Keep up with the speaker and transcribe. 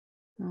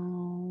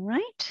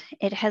right,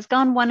 it has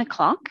gone 1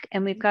 o'clock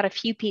and we've got a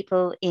few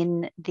people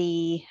in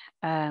the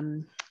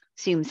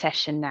Zoom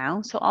session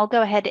now. So I'll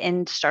go ahead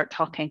and start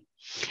talking.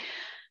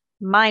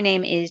 My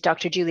name is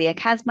Dr. Julia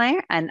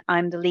Kazmaier, and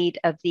I'm the lead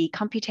of the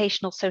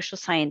Computational Social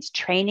Science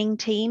training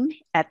team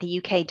at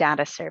the UK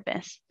Data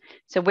Service.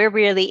 So we're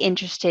really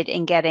interested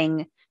in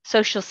getting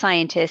social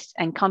scientists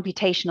and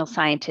computational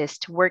scientists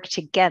to work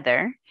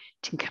together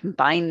to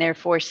combine their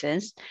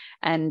forces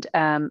and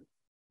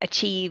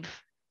achieve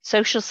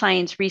social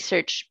science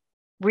research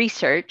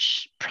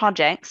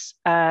projects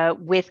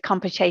with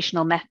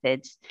computational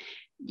methods.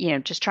 You know,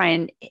 just try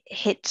and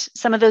hit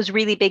some of those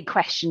really big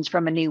questions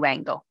from a new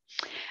angle.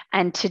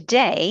 And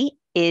today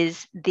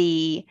is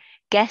the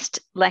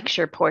guest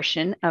lecture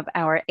portion of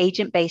our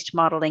agent-based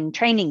modeling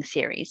training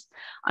series.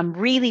 I'm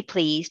really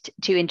pleased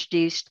to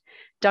introduce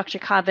Dr.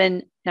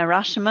 Kavin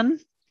Narasimhan.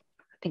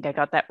 I think I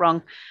got that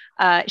wrong.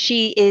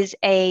 She is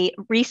a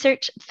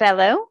research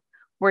fellow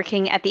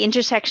working at the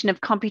intersection of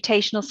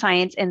computational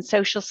science and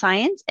social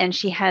science, and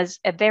she has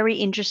a very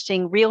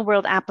interesting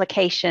real-world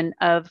application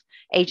of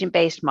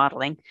agent-based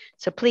modeling.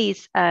 So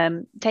please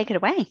take it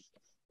away.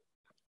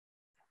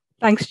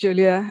 Thanks,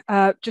 Julia.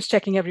 Just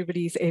checking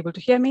everybody's able to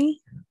hear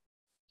me.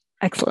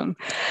 Excellent.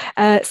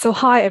 So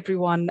hi,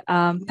 everyone.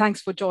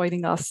 Thanks for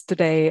joining us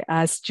today.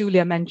 As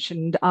Julia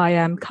mentioned, I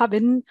am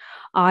Kavin.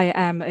 I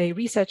am a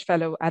research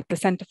fellow at the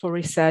Center for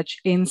Research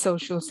in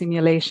Social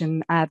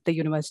Simulation at the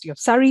University of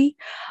Surrey.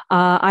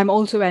 I'm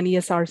also an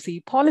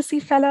ESRC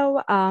policy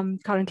fellow,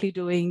 currently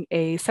doing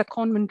a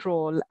secondment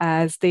role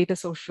as data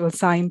social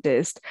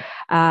scientist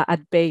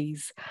at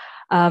BASE.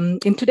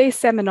 In today's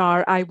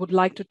seminar, I would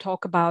like to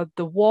talk about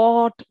the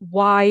what,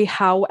 why,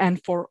 how,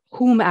 and for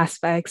whom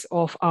aspects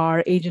of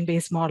our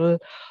agent-based model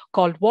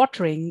called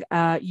watering,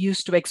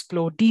 used to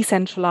explore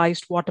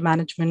decentralized water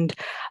management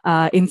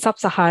in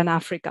Sub-Saharan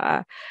Africa,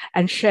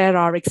 and share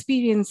our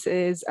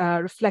experiences,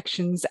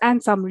 reflections,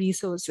 and some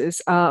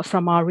resources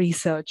from our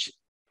research.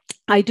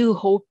 I do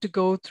hope to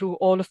go through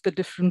all of the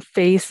different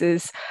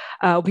phases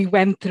we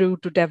went through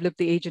to develop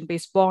the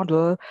agent-based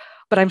model,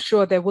 but I'm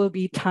sure there will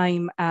be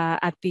time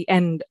at the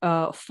end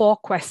for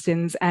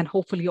questions and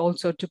hopefully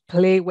also to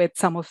play with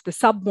some of the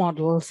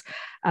sub-models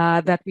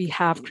that we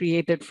have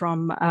created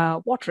from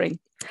watering.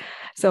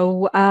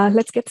 So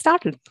let's get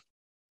started.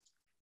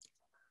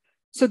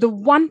 So the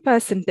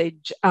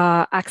 1%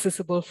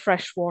 accessible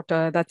fresh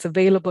water that's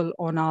available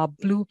on our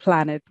blue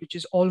planet, which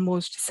is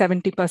almost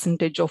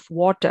 70% of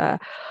water,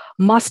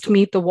 must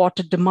meet the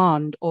water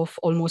demand of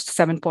almost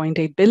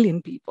 7.8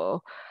 billion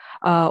people.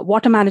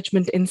 Water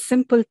management in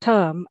simple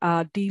term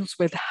deals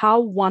with how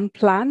one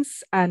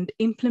plans and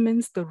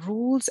implements the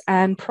rules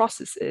and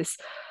processes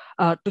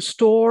to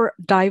store,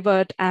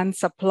 divert, and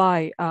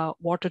supply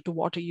water to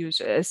water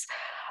users.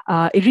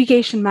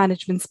 Irrigation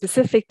management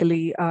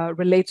specifically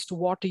relates to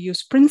water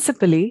use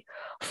principally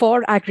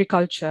for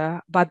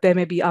agriculture, but there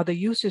may be other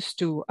uses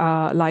too,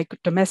 like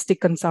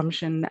domestic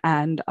consumption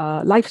and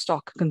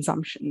livestock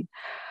consumption.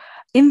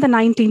 In the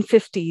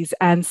 1950s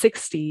and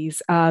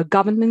 60s,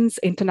 governments,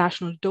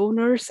 international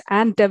donors,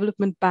 and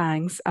development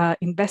banks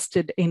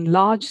invested in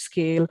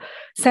large-scale,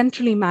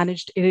 centrally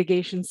managed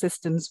irrigation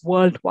systems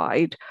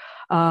worldwide.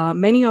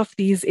 Many of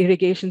these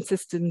irrigation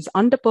systems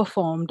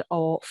underperformed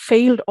or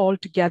failed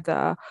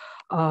altogether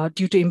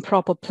due to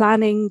improper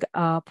planning,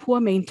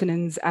 poor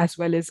maintenance, as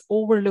well as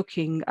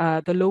overlooking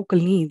the local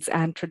needs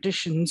and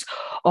traditions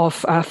of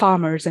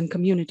farmers and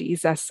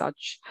communities as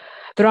such.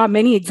 There are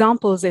many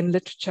examples in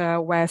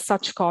literature where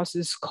such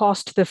causes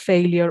caused the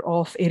failure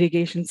of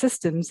irrigation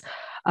systems,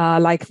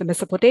 like the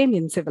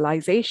Mesopotamian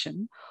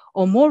civilization,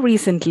 or more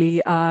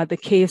recently, the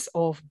case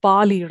of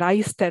barley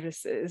rice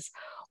terraces,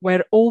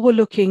 where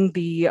overlooking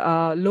the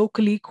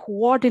locally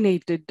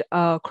coordinated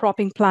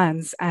cropping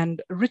plans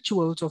and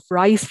rituals of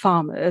rice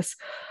farmers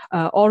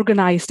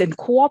organized in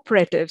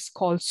cooperatives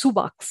called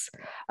subaks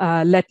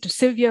led to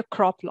severe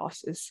crop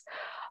losses.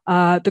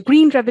 The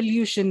Green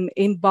Revolution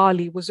in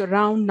Bali was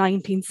around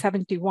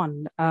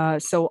 1971.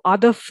 So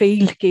other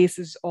failed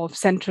cases of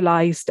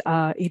centralized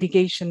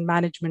irrigation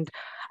management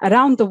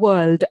around the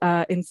world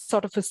in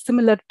sort of a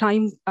similar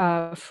time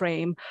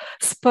frame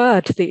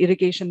spurred the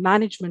irrigation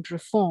management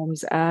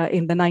reforms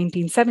in the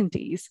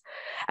 1970s.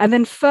 And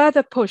then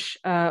further push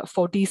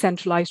for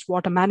decentralized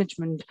water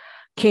management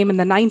came in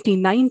the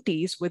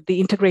 1990s with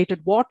the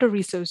integrated water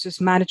resources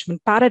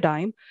management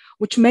paradigm,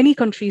 which many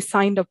countries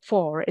signed up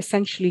for,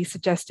 essentially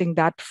suggesting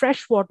that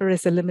fresh water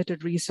is a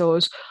limited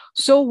resource,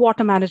 so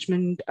water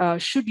management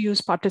should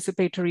use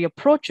participatory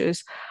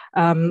approaches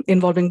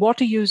involving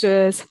water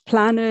users,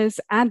 planners,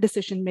 and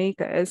decision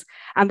makers,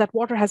 and that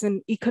water has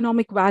an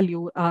economic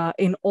value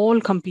in all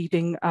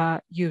competing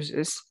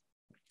uses.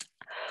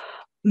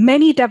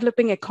 Many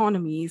developing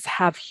economies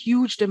have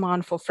huge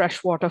demand for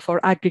fresh water for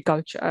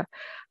agriculture.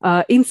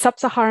 In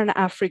Sub-Saharan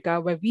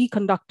Africa, where we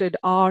conducted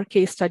our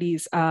case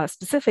studies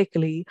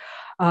specifically,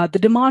 the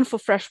demand for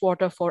fresh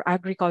water for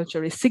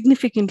agriculture is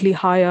significantly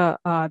higher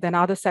than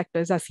other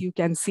sectors, as you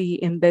can see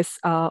in this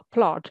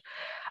plot.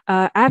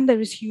 And there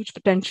is huge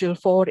potential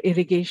for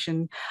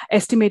irrigation,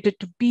 estimated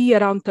to be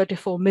around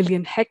 34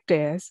 million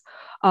hectares,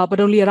 but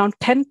only around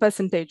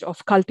 10%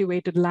 of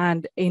cultivated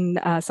land in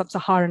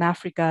Sub-Saharan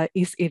Africa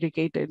is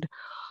irrigated.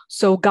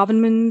 So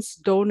governments,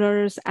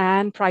 donors,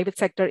 and private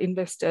sector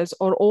investors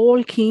are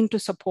all keen to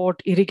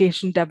support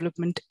irrigation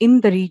development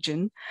in the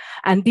region,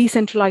 and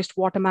decentralized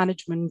water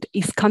management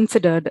is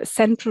considered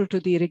central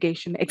to the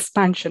irrigation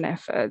expansion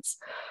efforts.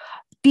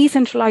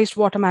 Decentralized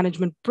water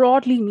management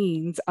broadly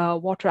means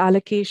water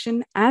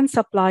allocation and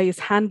supply is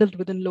handled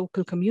within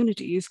local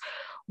communities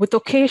with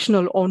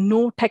occasional or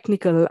no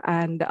technical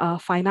and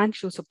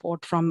financial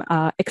support from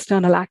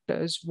external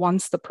actors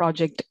once the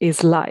project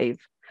is live.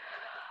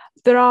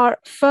 There are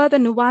further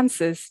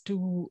nuances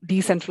to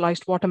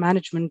decentralized water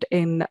management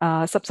in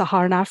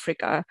Sub-Saharan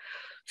Africa.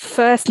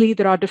 Firstly,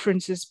 there are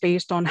differences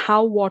based on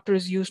how water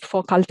is used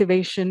for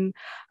cultivation.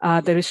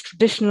 There is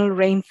traditional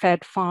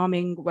rain-fed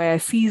farming where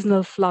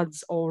seasonal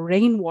floods or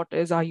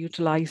rainwaters are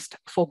utilized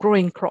for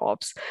growing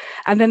crops.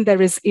 And then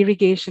there is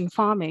irrigation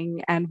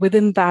farming. And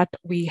within that,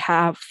 we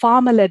have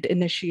farmer-led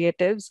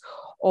initiatives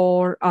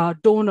or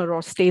donor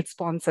or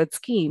state-sponsored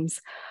schemes.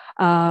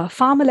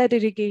 Farmer-led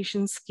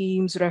irrigation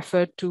schemes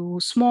refer to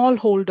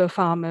smallholder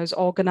farmers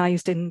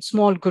organized in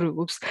small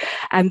groups,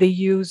 and they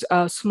use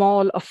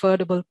small,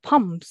 affordable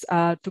pumps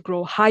to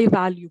grow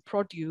high-value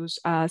produce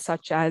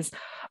such as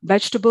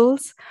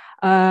vegetables.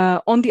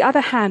 On the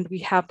other hand, we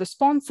have the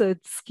sponsored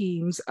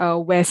schemes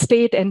where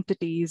state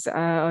entities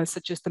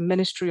such as the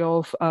Ministry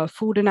of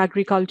Food and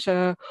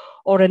Agriculture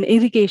or an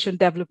irrigation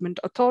development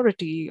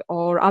authority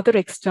or other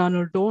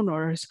external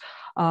donors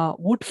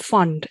would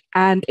fund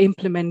and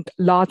implement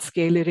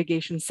large-scale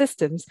irrigation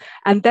systems,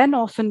 and then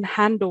often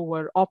hand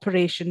over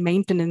operation,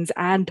 maintenance,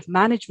 and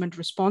management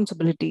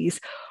responsibilities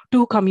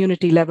to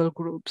community-level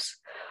groups.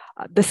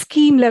 The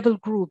scheme-level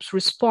groups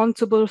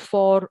responsible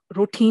for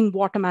routine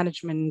water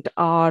management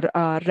are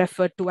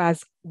referred to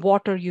as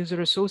water user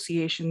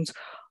associations,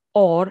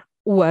 or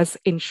UAs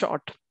in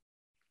short.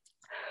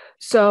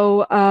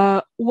 So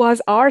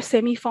UAs are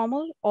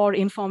semi-formal or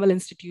informal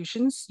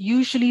institutions.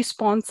 Usually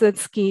sponsored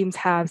schemes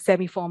have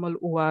semi-formal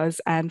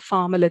UAs and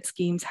farmer-led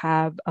schemes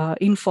have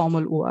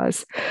informal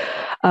UAs.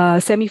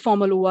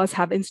 Semi-formal UAs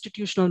have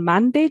institutional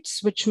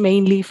mandates, which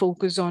mainly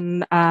focus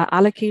on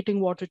allocating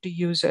water to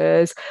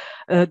users,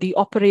 the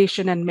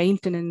operation and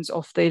maintenance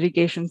of the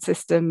irrigation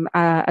system,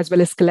 as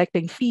well as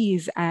collecting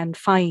fees and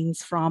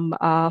fines from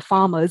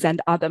farmers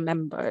and other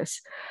members.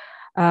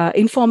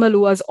 Informal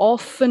UAs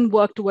often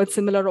work towards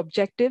similar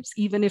objectives,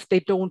 even if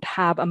they don't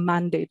have a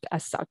mandate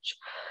as such.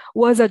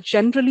 UAs are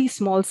generally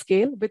small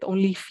scale with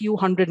only few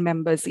hundred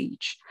members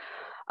each.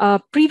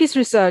 Previous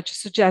research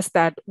suggests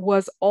that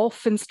UAs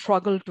often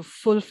struggle to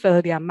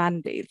fulfill their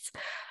mandates.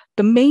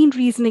 The main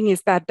reasoning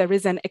is that there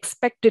is an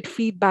expected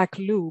feedback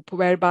loop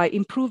whereby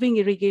improving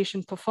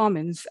irrigation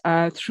performance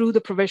through the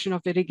provision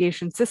of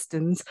irrigation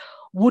systems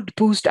would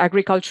boost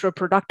agricultural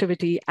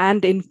productivity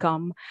and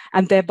income,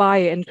 and thereby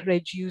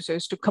encourage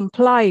users to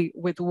comply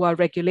with UA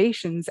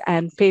regulations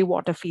and pay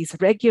water fees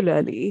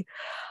regularly.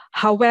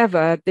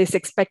 However, this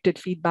expected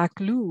feedback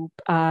loop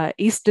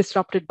is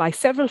disrupted by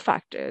several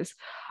factors.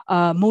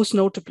 Most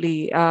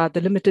notably,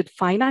 the limited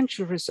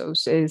financial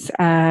resources,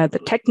 the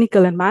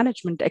technical and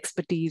management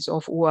expertise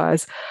of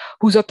UAs,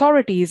 whose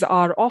authorities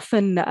are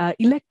often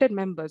elected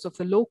members of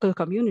the local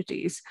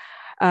communities.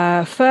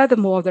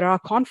 Furthermore, there are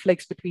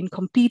conflicts between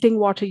competing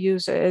water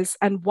users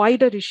and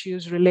wider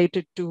issues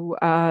related to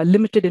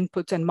limited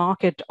inputs and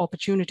market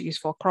opportunities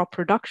for crop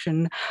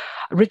production,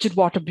 rigid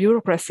water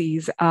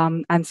bureaucracies,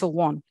 and so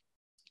on.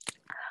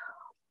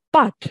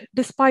 But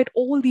despite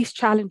all these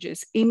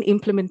challenges in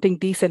implementing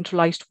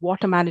decentralized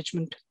water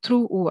management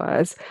through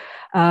UAs,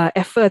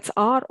 efforts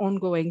are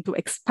ongoing to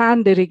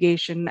expand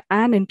irrigation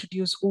and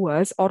introduce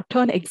UAs or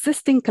turn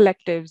existing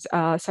collectives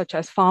such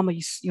as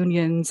farmers'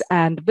 unions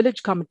and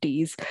village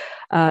committees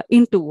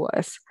into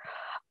UAs.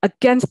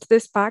 Against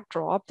this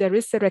backdrop, there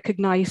is a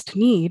recognized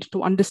need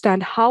to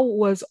understand how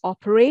UAs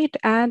operate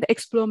and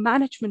explore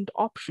management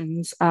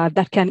options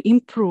that can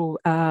improve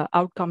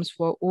outcomes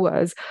for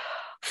UAs,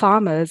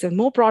 farmers, and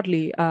more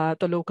broadly,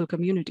 the local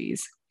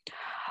communities.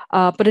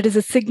 But it is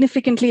a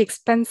significantly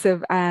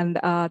expensive and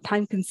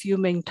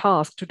time-consuming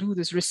task to do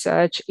this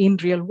research in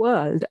real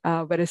world,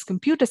 whereas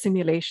computer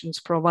simulations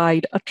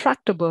provide a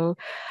tractable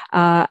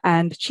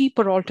and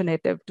cheaper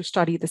alternative to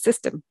study the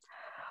system.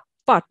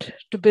 But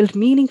to build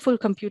meaningful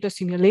computer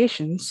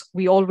simulations,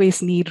 we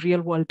always need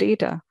real-world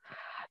data.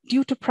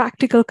 Due to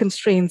practical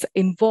constraints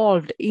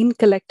involved in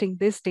collecting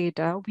this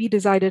data, we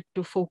decided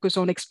to focus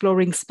on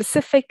exploring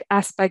specific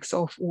aspects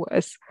of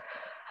UAs.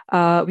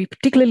 We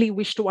particularly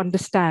wish to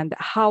understand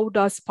how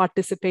does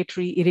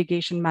participatory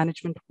irrigation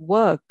management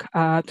work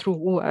through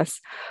UAs.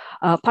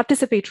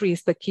 Participatory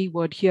is the key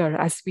word here,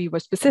 as we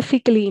were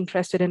specifically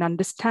interested in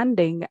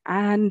understanding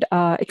and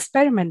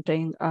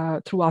experimenting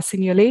through our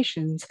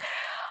simulations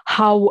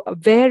how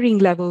varying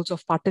levels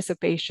of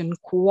participation,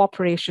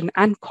 cooperation,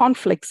 and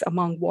conflicts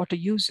among water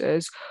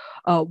users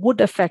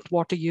would affect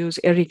water use,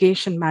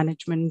 irrigation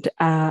management,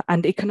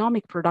 and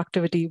economic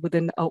productivity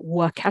within a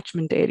UA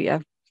catchment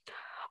area.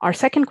 Our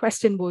second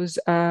question was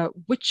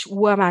which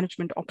UA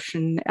management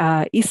option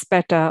is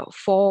better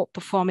for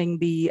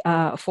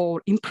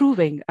for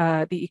improving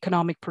the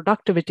economic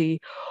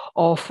productivity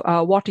of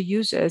water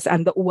users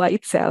and the UA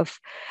itself.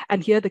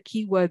 And here the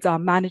keywords are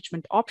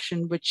management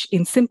option, which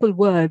in simple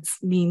words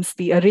means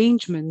the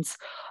arrangements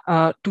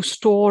to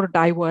store,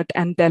 divert,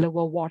 and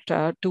deliver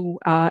water to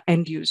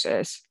end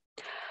users.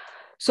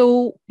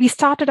 So we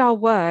started our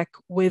work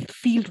with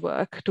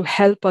fieldwork to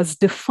help us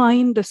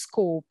define the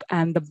scope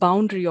and the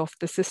boundary of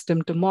the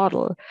system to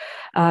model.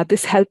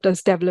 This helped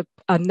us develop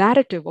a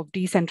narrative of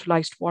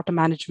decentralized water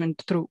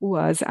management through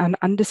UAs and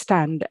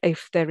understand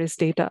if there is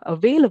data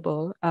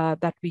available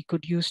that we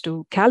could use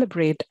to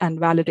calibrate and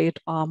validate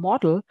our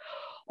model,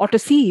 or to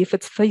see if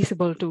it's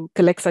feasible to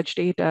collect such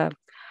data.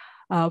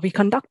 We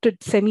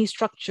conducted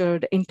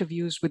semi-structured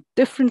interviews with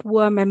different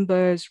UA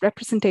members,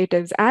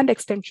 representatives, and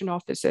extension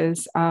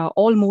officers,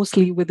 all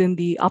mostly within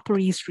the Upper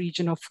East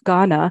region of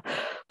Ghana,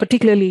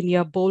 particularly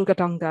near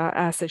Bolgatanga,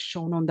 as is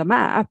shown on the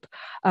map.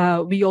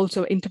 We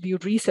also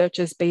interviewed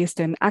researchers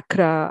based in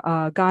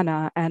Accra,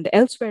 Ghana, and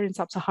elsewhere in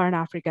Sub-Saharan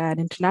Africa and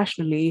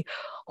internationally,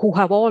 who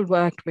have all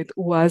worked with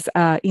UAs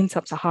in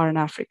Sub-Saharan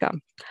Africa.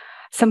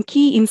 Some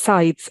key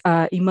insights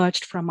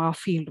emerged from our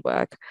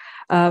fieldwork.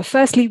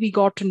 Firstly, we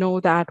got to know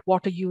that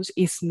water use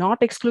is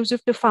not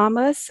exclusive to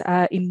farmers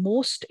in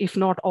most, if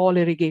not all,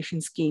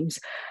 irrigation schemes.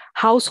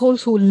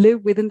 Households who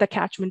live within the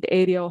catchment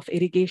area of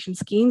irrigation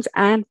schemes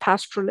and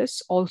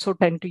pastoralists also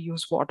tend to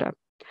use water.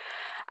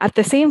 At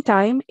the same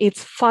time,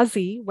 it's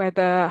fuzzy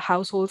whether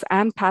households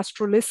and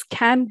pastoralists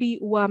can be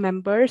UA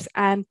members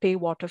and pay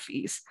water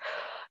fees.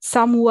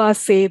 Some UAs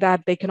say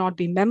that they cannot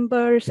be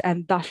members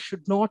and thus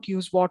should not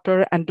use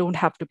water and don't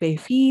have to pay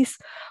fees,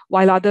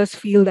 while others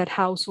feel that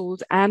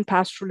households and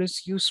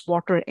pastoralists use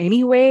water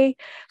anyway,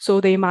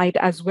 so they might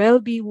as well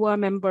be UA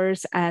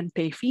members and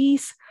pay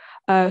fees.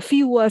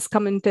 Few UAs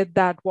commented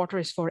that water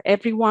is for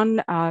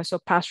everyone, so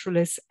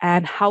pastoralists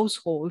and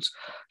households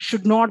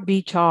should not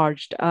be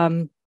charged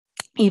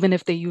even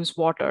if they use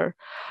water.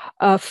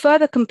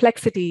 Further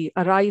complexity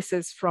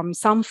arises from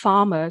some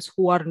farmers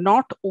who are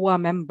not UA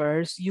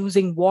members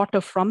using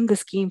water from the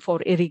scheme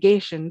for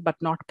irrigation, but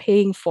not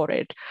paying for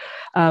it.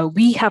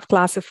 We have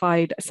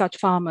classified such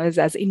farmers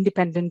as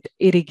independent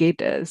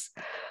irrigators.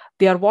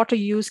 Their water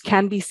use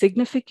can be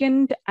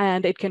significant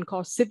and it can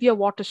cause severe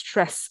water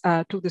stress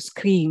to the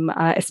scheme,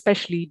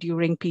 especially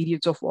during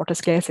periods of water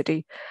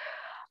scarcity.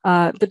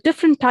 The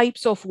different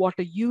types of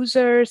water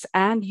users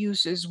and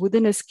uses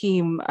within a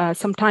scheme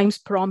sometimes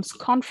prompts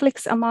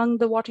conflicts among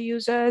the water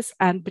users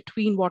and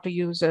between water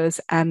users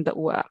and the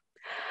UA.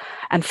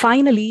 And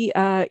finally,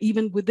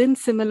 even within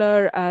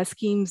similar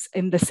schemes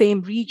in the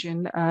same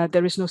region,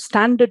 there is no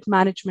standard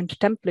management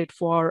template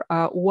for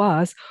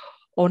UAs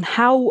on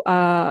how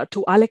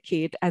to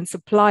allocate and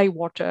supply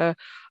water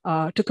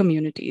to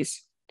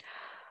communities.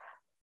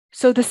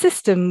 So the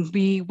system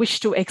we wish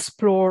to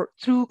explore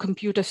through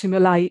computer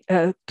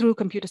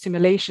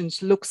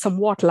simulations looks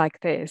somewhat like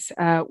this.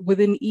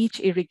 Within each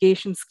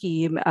irrigation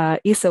scheme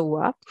is a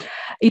UA.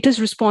 It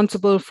is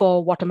responsible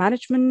for water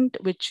management,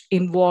 which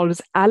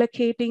involves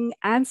allocating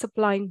and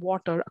supplying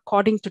water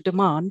according to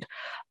demand,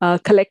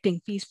 collecting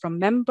fees from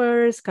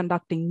members,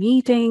 conducting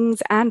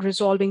meetings, and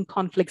resolving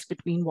conflicts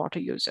between water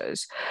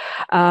users.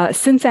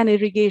 Since an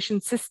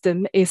irrigation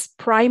system is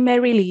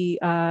primarily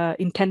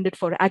intended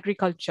for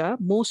agriculture,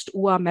 most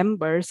UA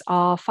members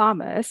are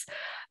farmers.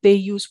 They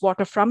use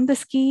water from the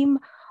scheme,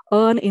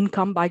 earn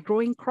income by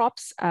growing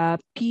crops,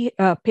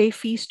 pay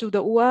fees to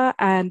the UA,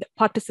 and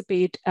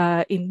participate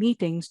in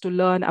meetings to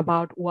learn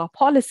about UA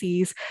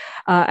policies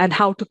and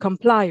how to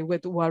comply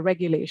with UA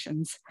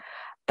regulations.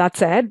 That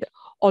said,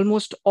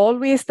 almost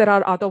always there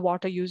are other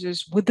water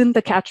users within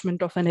the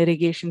catchment of an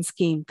irrigation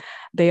scheme.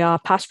 They are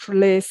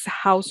pastoralists,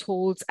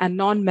 households, and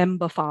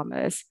non-member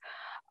farmers.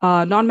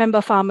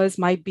 Non-member farmers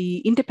might be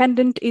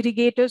independent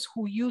irrigators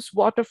who use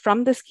water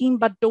from the scheme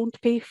but don't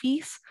pay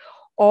fees,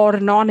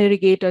 or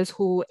non-irrigators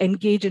who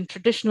engage in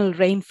traditional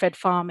rain-fed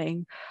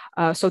farming,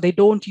 so they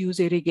don't use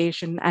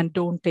irrigation and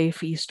don't pay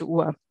fees to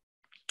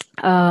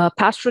UA.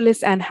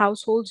 Pastoralists and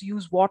households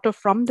use water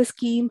from the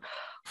scheme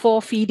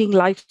for feeding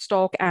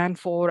livestock and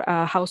for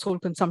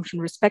household consumption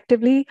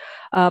respectively,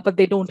 but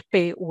they don't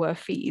pay UA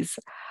fees.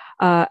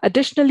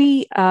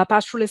 Additionally,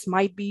 pastoralists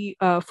might be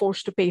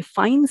forced to pay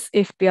fines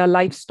if their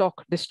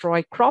livestock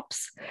destroy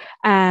crops,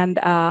 and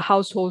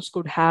households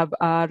could have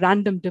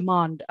random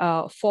demand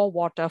for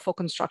water for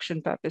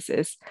construction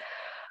purposes.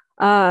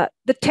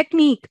 The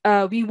technique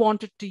we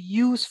wanted to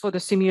use for the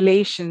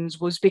simulations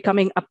was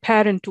becoming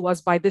apparent to us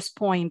by this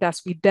point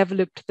as we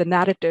developed the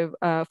narrative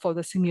for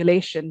the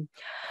simulation.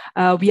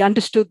 We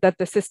understood that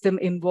the system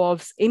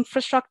involves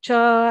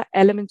infrastructure,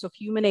 elements of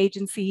human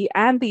agency,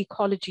 and the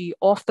ecology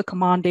of the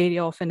command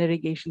area of an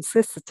irrigation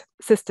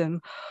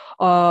system.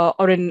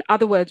 Or in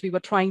other words, we were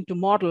trying to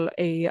model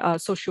a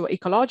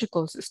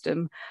socio-ecological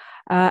system.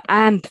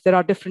 And there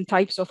are different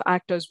types of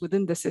actors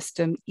within the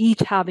system, each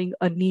having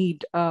a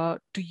need to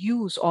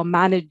use or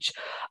manage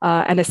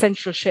an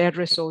essential shared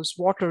resource,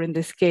 water in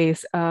this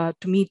case, to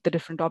meet the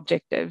different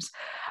objectives.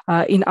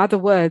 In other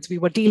words, we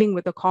were dealing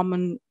with a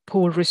common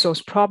pool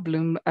resource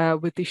problem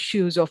with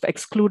issues of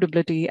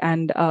excludability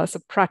and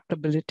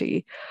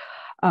subtractability.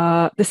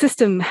 The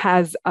system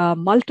has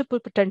multiple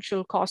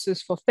potential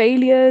causes for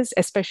failures,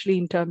 especially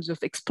in terms of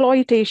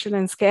exploitation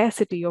and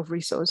scarcity of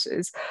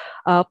resources,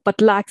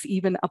 but lacks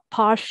even a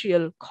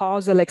partial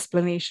causal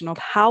explanation of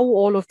how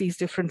all of these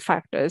different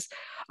factors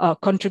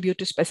contribute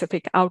to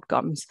specific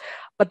outcomes.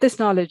 But this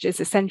knowledge is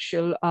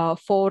essential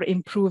for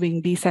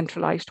improving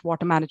decentralized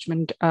water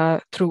management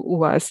through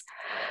UAs.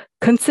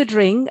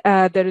 Considering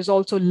there is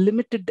also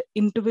limited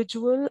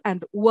individual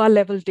and UA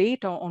level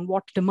data on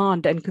water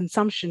demand and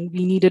consumption,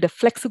 we needed a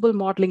flexible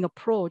modeling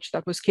approach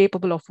that was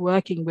capable of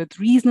working with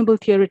reasonable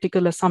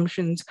theoretical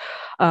assumptions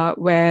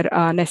where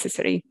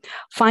necessary.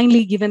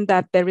 Finally, given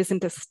that there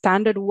isn't a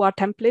standard UA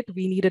template,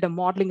 we needed a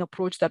modeling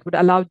approach that would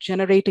allow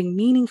generating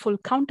meaningful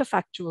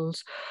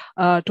counterfactuals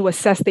to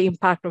assess the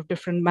impact of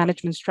different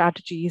management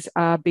strategies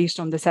based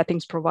on the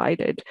settings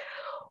provided.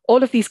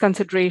 All of these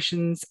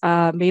considerations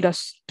made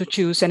us to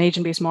choose an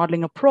agent-based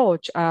modeling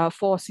approach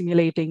for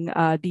simulating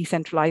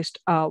decentralized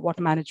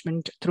water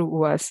management through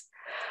UAs.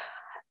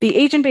 The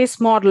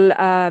agent-based model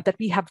that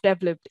we have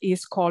developed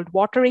is called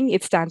Watering.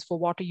 It stands for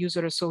Water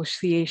User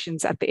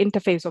Associations at the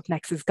Interface of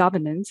Nexus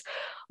Governance.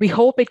 We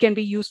hope it can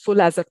be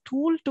useful as a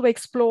tool to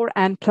explore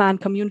and plan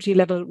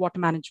community-level water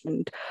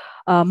management.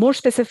 More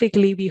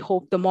specifically, we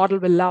hope the model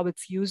will allow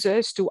its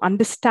users to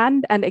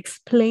understand and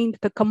explain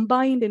the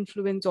combined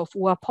influence of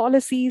UA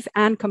policies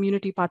and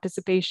community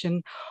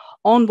participation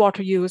on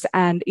water use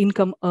and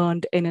income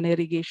earned in an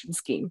irrigation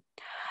scheme.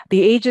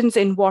 The agents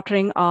in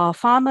watering are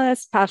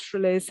farmers,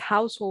 pastoralists,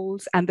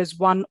 households, and there's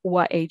one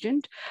UA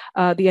agent.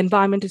 The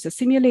environment is a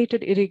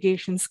simulated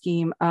irrigation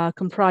scheme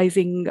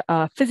comprising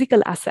a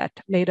physical asset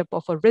made up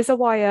of a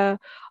reservoir,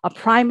 a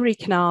primary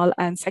canal,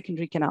 and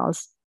secondary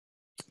canals.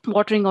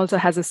 Watering also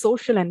has a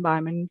social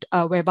environment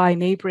whereby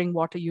neighboring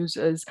water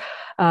users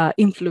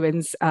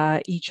influence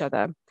each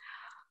other.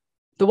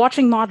 The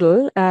watering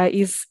model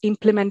is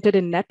implemented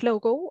in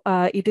NetLogo.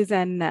 It is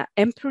an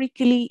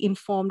empirically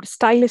informed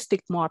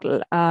stylistic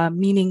model,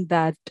 meaning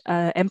that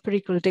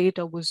empirical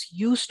data was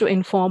used to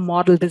inform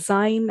model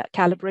design,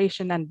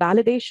 calibration, and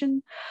validation,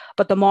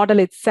 but the model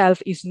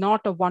itself is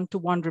not a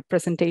one-to-one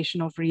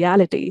representation of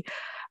reality.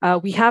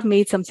 We have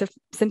made some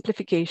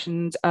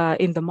simplifications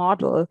in the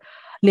model.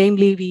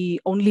 Namely, we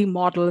only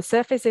model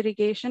surface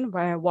irrigation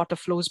where water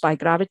flows by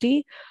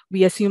gravity.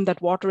 We assume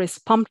that water is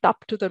pumped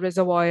up to the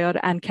reservoir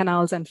and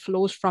canals and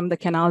flows from the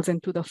canals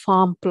into the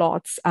farm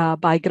plots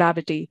by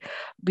gravity.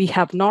 We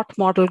have not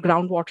modeled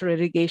groundwater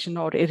irrigation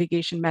or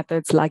irrigation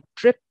methods like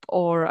drip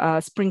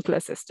or sprinkler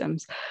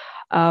systems.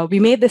 We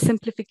made the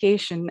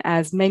simplification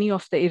as many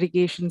of the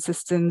irrigation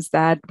systems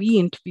that we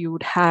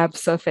interviewed have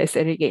surface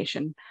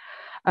irrigation.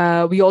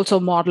 We also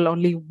model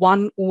only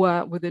one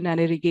UA within an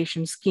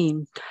irrigation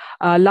scheme.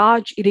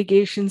 Large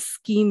irrigation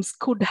schemes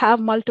could have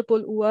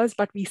multiple UAs,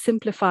 but we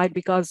simplified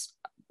because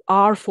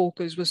our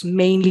focus was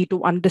mainly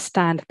to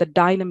understand the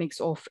dynamics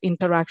of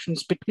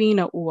interactions between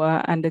a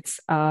UA and its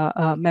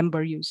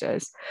member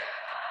users.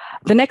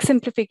 The next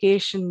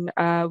simplification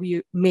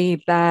we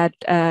made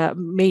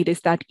is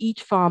that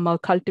each farmer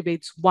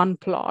cultivates one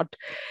plot.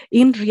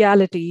 In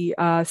reality,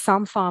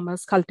 some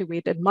farmers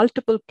cultivated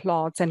multiple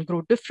plots and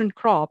grow different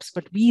crops,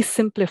 but we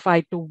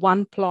simplified to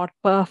one plot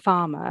per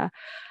farmer.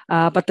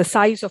 But the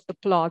size of the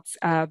plots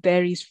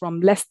varies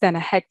from less than a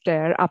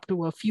hectare up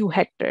to a few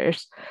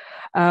hectares.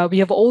 We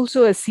have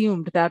also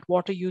assumed that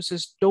water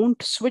users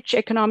don't switch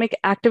economic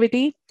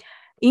activity.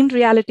 In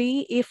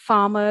reality, if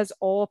farmers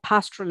or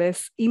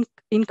pastoralists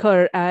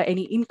incur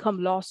any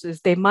income losses,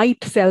 they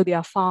might sell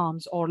their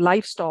farms or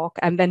livestock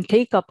and then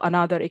take up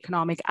another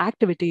economic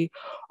activity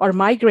or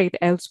migrate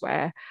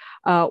elsewhere.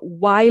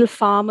 While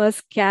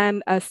farmers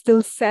can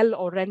still sell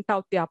or rent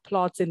out their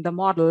plots in the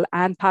model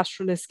and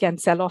pastoralists can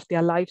sell off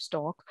their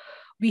livestock,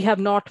 we have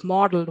not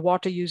modeled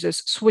water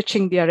users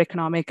switching their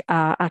economic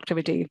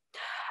activity.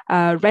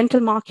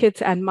 Rental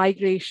markets and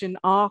migration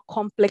are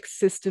complex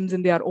systems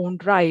in their own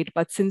right,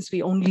 but since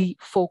we only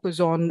focus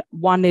on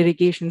one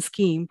irrigation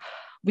scheme,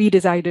 we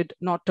decided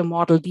not to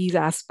model these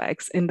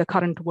aspects in the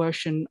current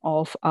version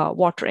of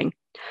watering.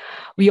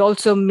 We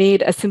also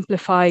made a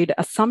simplified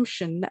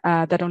assumption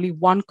that only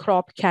one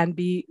crop can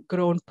be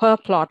grown per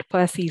plot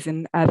per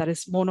season, that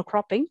is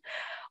monocropping.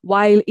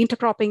 While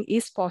intercropping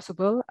is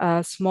possible,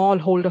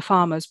 smallholder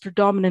farmers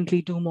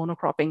predominantly do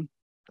monocropping.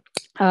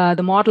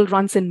 The model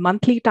runs in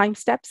monthly time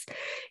steps.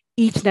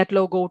 Each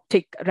NetLogo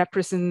tick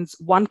represents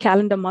one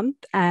calendar month,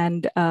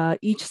 and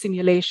each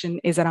simulation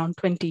is around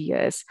 20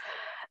 years.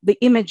 The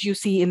image you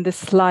see in this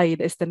slide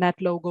is the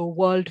NetLogo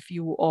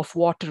worldview of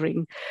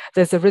watering.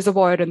 There's a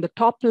reservoir in the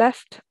top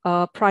left,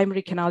 a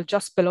primary canal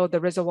just below the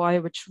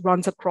reservoir, which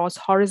runs across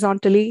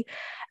horizontally,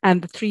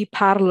 and the 3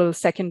 parallel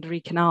secondary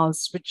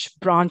canals which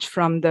branch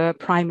from the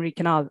primary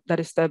canal, that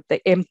is the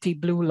empty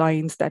blue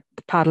lines, the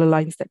parallel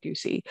lines that you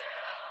see.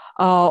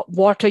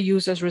 Water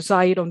users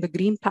reside on the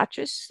green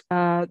patches.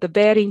 The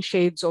varying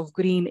shades of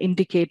green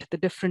indicate the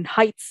different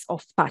heights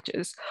of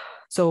patches.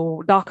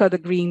 So darker the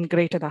green,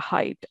 greater the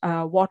height.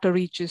 Water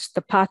reaches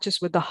the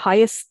patches with the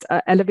highest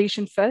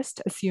elevation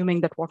first,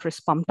 assuming that water is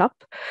pumped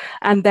up,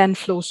 and then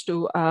flows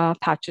to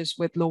patches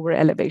with lower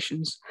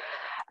elevations.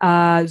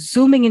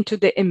 Zooming into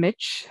the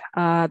image,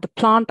 the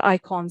plant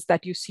icons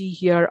that you see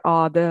here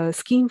are the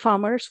scheme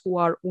farmers who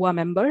are UA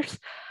members.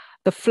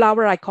 The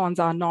flower icons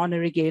are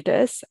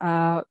non-irrigators.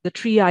 The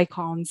tree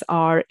icons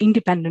are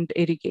independent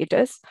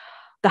irrigators.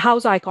 The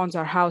house icons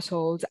are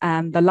households,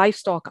 and the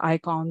livestock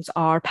icons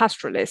are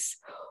pastoralists.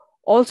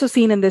 Also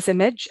seen in this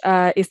image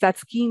is that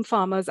scheme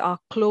farmers are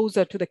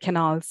closer to the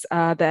canals,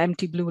 the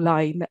empty blue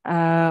line,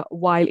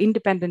 while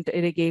independent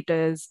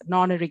irrigators,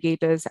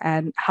 non-irrigators,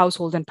 and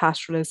households and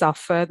pastoralists are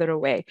further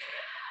away.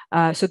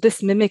 So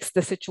this mimics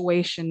the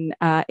situation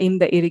in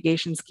the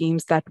irrigation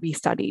schemes that we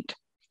studied.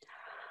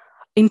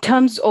 In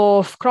terms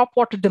of crop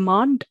water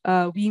demand,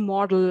 we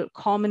model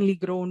commonly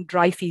grown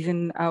dry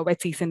season,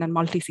 wet season, and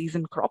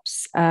multi-season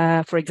crops.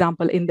 For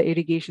example, in the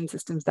irrigation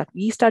systems that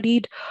we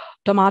studied,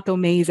 tomato,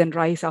 maize, and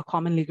rice are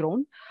commonly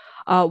grown.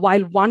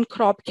 While one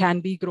crop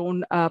can be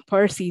grown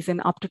per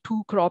season, up to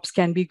 2 crops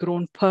can be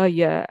grown per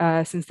year,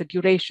 since the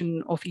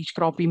duration of each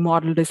crop we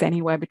modeled is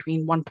anywhere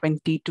between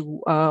 120 to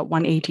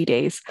 180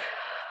 days.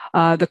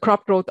 The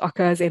crop growth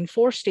occurs in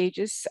 4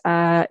 stages: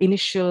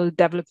 initial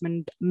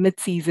development,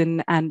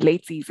 mid-season, and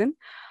late season.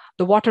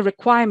 The water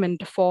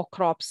requirement for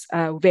crops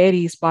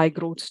varies by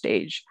growth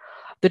stage.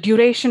 The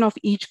duration of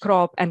each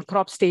crop and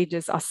crop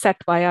stages are set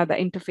via the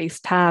interface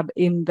tab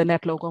in the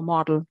NetLogo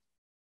model.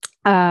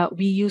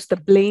 We use the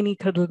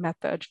Blaney-Criddle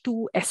method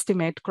to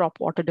estimate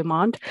crop water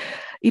demand.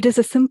 It is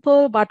a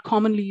simple but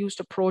commonly used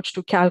approach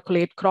to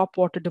calculate crop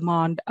water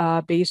demand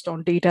based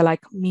on data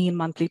like mean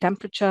monthly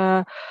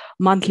temperature,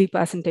 monthly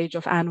percentage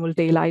of annual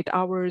daylight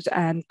hours,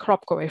 and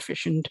crop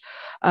coefficient.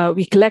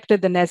 We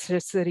collected the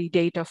necessary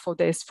data for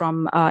this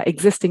from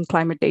existing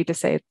climate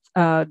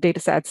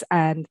datasets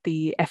and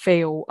the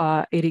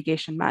FAO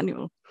irrigation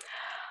manual.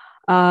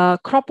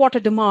 Crop water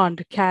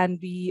demand can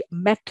be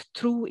met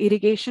through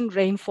irrigation,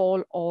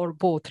 rainfall, or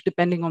both,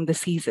 depending on the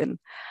season.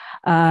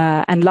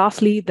 And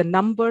lastly, the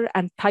number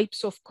and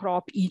types of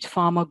crop each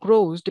farmer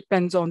grows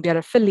depends on their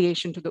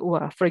affiliation to the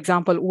UA. For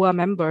example, UA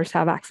members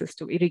have access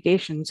to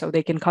irrigation, so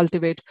they can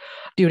cultivate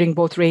during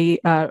both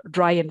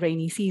dry and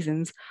rainy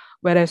seasons,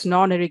 whereas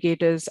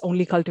non-irrigators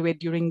only cultivate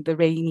during the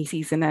rainy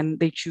season and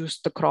they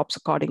choose the crops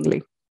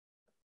accordingly.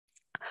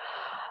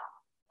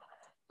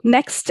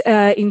 Next,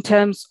 in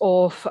terms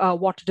of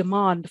water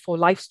demand for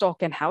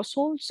livestock and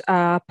households,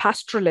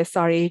 pastoralists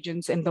are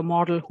agents in the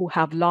model who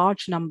have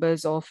large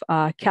numbers of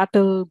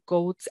cattle,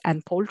 goats,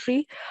 and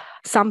poultry.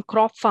 Some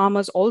crop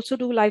farmers also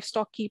do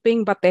livestock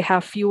keeping, but they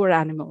have fewer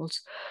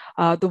animals.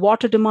 The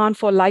water demand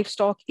for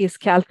livestock is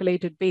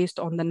calculated based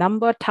on the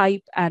number,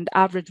 type, and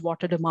average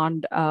water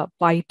demand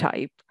by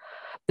type.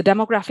 The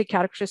demographic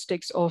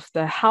characteristics of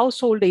the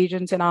household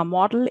agents in our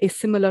model is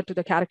similar to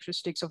the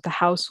characteristics of the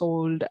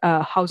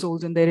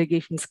households in the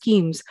irrigation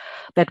schemes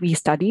that we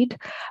studied.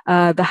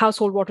 The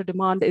household water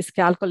demand is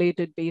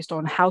calculated based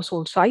on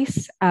household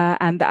size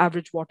and the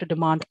average water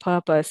demand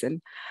per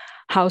person.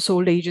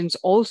 Household agents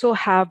also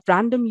have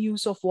random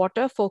use of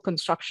water for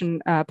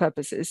construction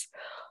purposes.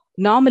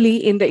 Normally,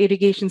 in the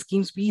irrigation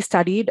schemes we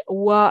studied,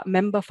 UA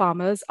member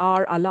farmers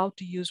are allowed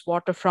to use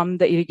water from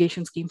the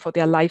irrigation scheme for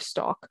their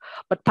livestock.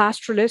 But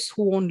pastoralists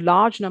who own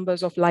large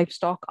numbers of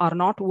livestock are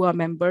not UA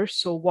members,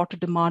 so water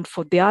demand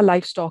for their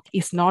livestock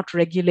is not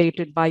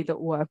regulated by the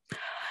UA.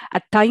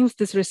 At times,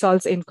 this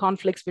results in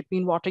conflicts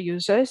between water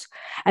users.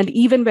 And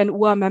even when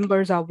UA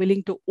members are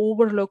willing to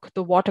overlook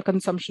the water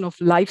consumption of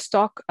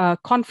livestock,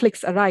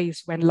 conflicts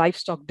arise when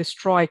livestock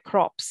destroy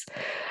crops.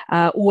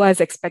 UA is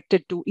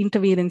expected to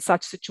intervene in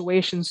such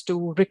situations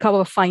to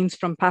recover fines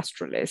from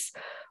pastoralists.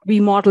 We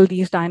model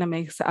these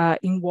dynamics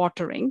in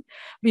watering.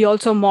 We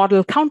also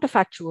model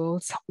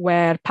counterfactuals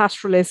where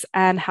pastoralists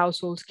and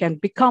households can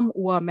become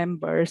UA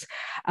members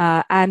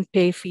and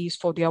pay fees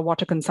for their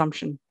water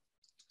consumption.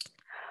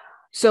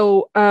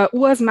 So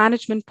UA's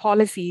management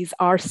policies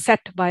are set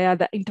via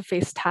the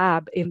interface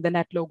tab in the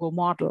NetLogo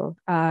model.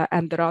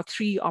 And there are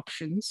 3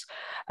 options: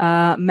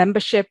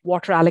 membership,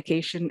 water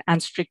allocation,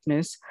 and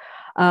strictness.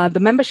 The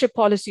membership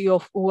policy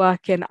of UA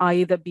can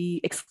either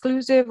be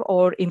exclusive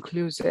or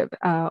inclusive.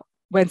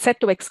 When set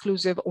to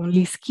exclusive,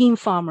 only scheme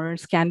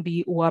farmers can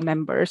be UA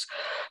members.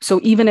 So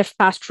even if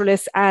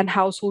pastoralists and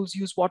households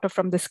use water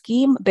from the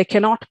scheme, they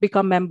cannot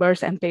become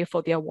members and pay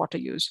for their water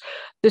use.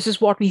 This is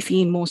what we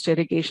see in most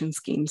irrigation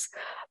schemes.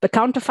 The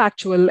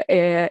counterfactual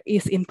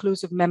is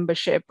inclusive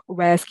membership,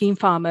 where scheme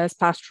farmers,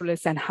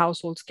 pastoralists, and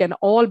households can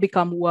all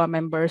become UA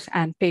members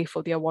and pay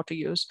for their water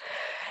use.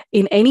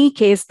 In any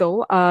case,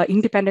 though,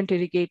 independent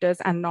irrigators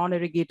and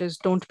non-irrigators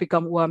don't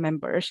become UA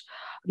members.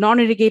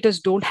 Non-irrigators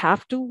don't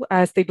have to,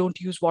 as they don't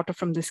use water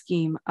from the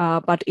scheme,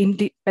 but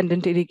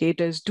independent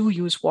irrigators do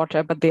use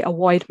water, but they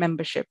avoid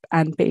membership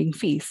and paying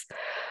fees.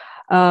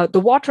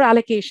 The water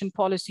allocation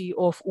policy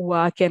of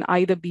UA can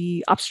either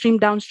be upstream,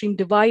 downstream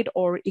divide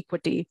or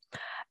equity.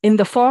 In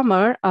the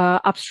former,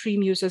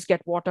 upstream users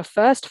get water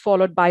first,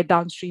 followed by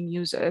downstream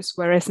users,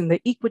 whereas in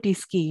the equity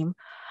scheme,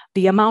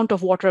 the amount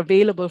of water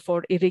available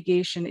for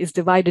irrigation is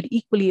divided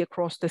equally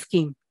across the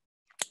scheme.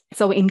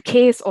 So in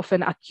case of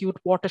an acute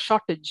water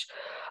shortage,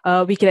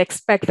 we can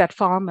expect that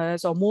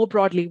farmers, or more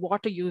broadly,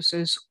 water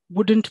users,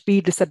 wouldn't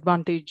be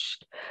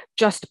disadvantaged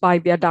just by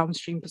their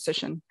downstream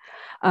position.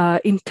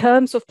 In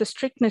terms of the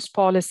strictness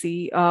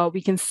policy,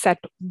 we can set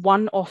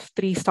one of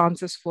three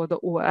stances for the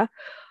UA,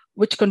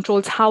 which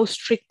controls how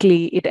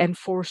strictly it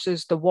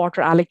enforces the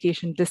water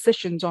allocation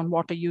decisions on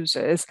water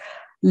users,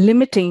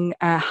 limiting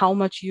how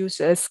much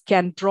users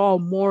can draw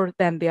more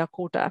than their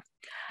quota.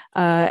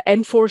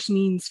 Enforce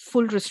means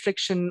full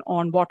restriction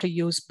on water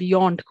use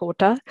beyond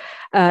quota.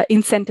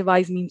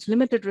 Incentivize means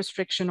limited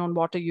restriction on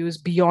water use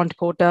beyond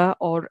quota,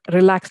 or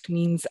relaxed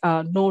means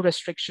no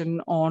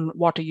restriction on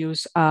water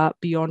use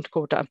beyond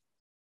quota.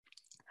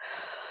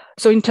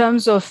 So in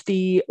terms of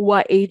the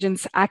UA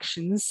agent's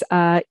actions,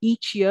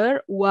 each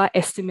year, UA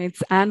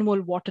estimates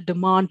annual water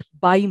demand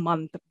by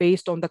month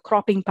based on the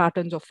cropping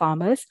patterns of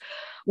farmers,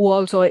 who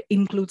also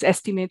includes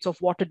estimates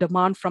of water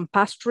demand from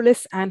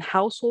pastoralists and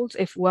households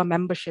if UA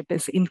membership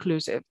is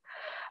inclusive.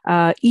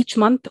 Each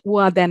month,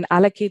 UA then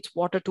allocates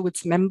water to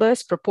its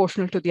members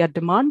proportional to their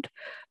demand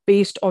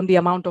based on the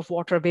amount of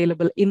water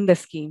available in the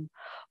scheme.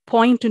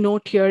 Point to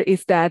note here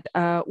is that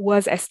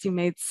UA's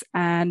estimates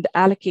and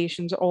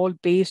allocations are all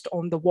based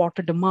on the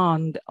water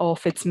demand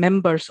of its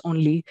members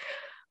only.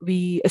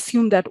 We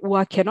assume that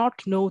UA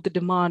cannot know the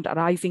demand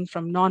arising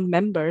from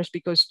non-members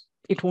because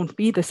it won't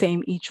be the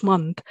same each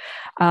month,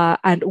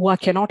 and UA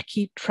cannot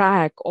keep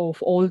track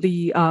of all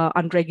the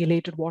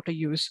unregulated water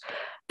use.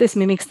 This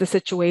mimics the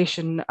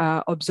situation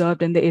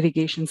observed in the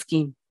irrigation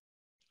scheme.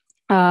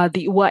 The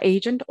UA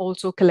agent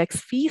also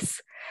collects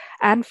fees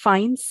and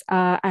fines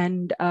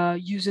and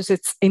uses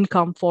its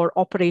income for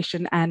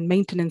operation and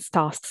maintenance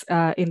tasks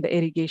in the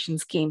irrigation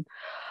scheme.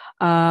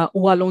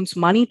 UA loans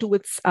money to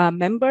its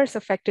members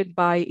affected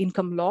by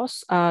income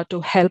loss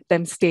to help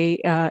them stay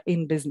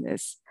in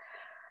business.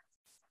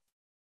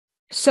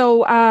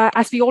 So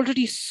as we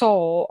already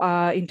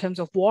saw in terms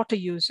of water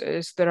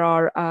users, there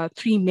are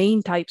three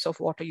main types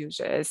of water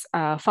users: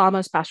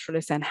 farmers,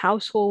 pastoralists, and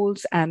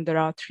households. And there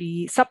are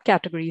three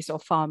subcategories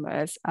of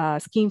farmers: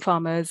 scheme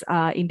farmers,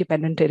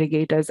 independent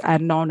irrigators,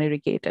 and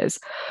non-irrigators.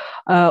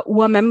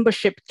 UA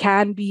membership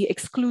can be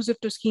exclusive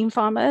to scheme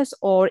farmers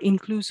or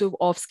inclusive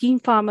of scheme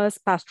farmers,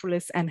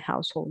 pastoralists, and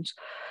households.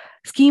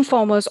 Scheme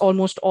farmers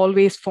almost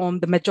always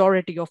form the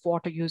majority of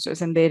water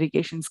users in the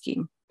irrigation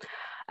scheme.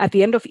 At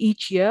the end of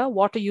each year,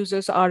 water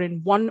users are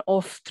in one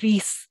of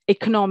three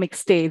economic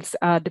states,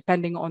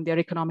 depending on their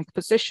economic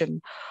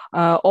position.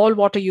 All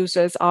water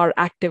users are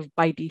active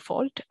by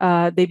default.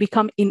 They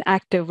become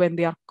inactive when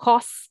their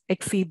costs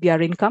exceed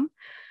their income.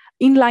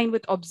 In line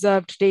with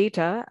observed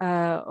data,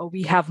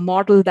 we have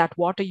modeled that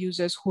water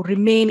users who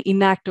remain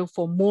inactive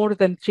for more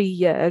than 3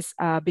 years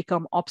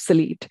become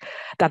obsolete.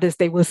 That is,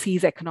 they will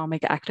cease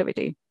economic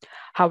activity.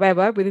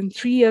 However, within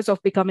 3 years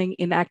of becoming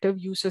inactive,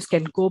 users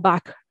can go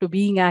back to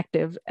being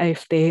active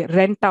if they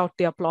rent out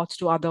their plots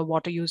to other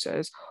water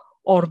users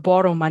or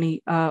borrow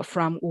money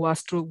from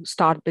UAs to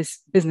start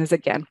business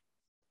again.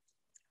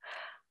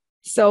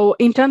 So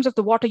in terms of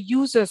the water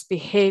users'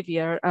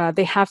 behavior,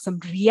 they have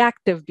some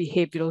reactive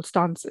behavioral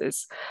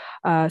stances.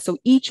 So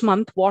each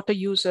month, water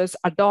users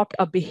adopt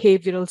a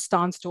behavioral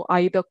stance to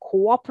either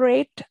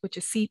cooperate, which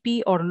is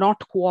CP, or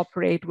not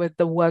cooperate with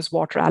the UA's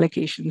water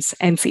allocations,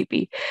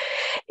 NCP.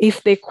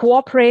 If they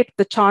cooperate,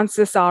 the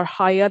chances are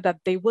higher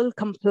that they will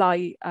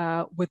comply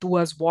with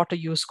UA's water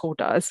use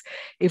quotas.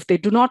 If they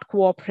do not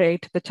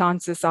cooperate, the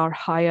chances are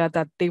higher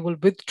that they will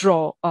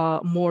withdraw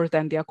more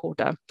than their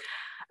quota.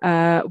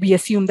 We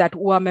assume that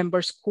UA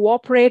members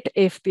cooperate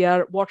if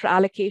their water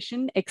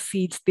allocation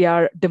exceeds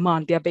their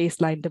demand, their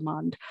baseline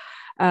demand.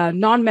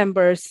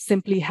 Non-members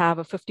simply have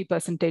a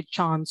 50%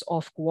 chance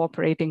of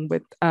cooperating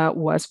with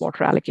UA's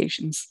water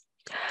allocations.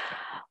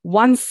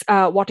 Once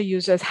water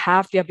users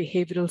have their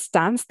behavioral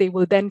stance, they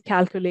will then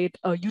calculate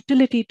a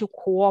utility to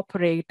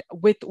cooperate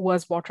with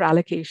UA's water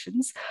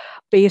allocations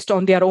based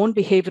on their own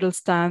behavioral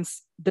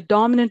stance, the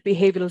dominant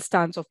behavioral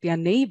stance of their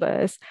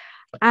neighbors,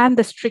 and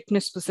the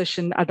strictness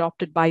position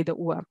adopted by the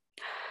UA.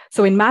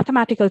 So in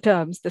mathematical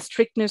terms, the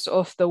strictness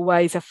of the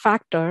UA is a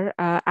factor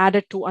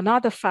added to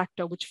another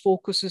factor which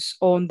focuses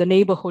on the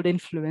neighborhood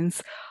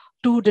influence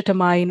to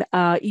determine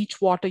each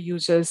water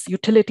user's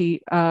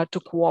utility to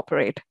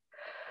cooperate.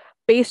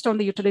 Based on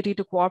the utility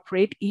to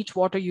cooperate, each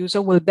water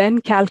user will then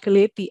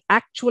calculate the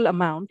actual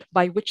amount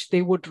by which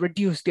they would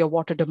reduce their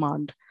water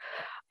demand.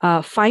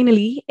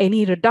 Finally,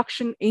 any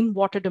reduction in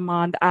water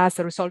demand as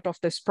a result of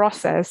this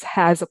process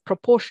has a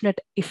proportionate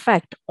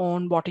effect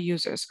on water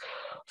users.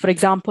 For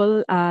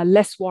example,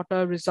 less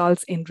water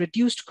results in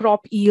reduced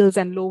crop yields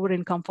and lower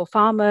income for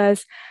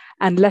farmers,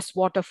 and less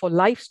water for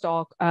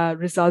livestock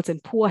results in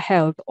poor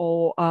health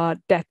or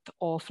death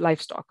of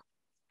livestock.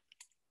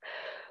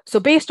 So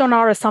based on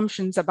our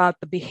assumptions about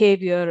the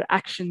behavior,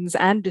 actions,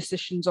 and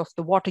decisions of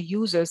the water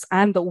users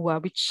and the UA,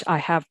 which I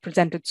have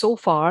presented so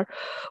far,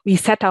 we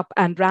set up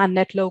and ran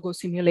NetLogo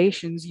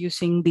simulations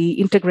using the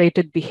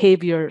integrated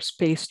behavior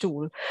space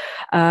tool.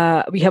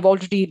 We have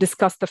already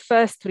discussed the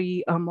first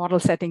three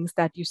model settings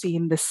that you see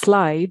in this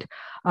slide,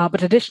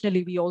 but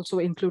additionally, we also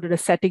included a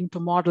setting to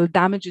model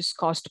damages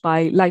caused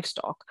by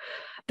livestock.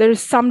 There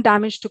is some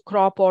damage to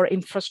crop or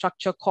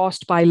infrastructure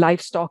caused by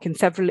livestock in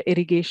several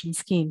irrigation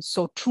schemes.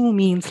 So true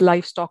means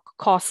livestock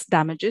cause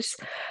damages,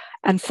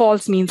 and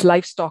false means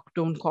livestock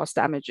don't cause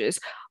damages,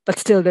 but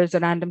still there's a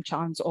random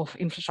chance of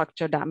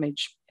infrastructure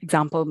damage.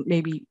 Example,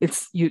 maybe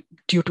it's due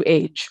to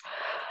age.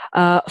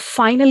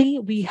 Finally,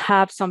 we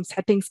have some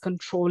settings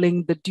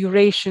controlling the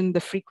duration, the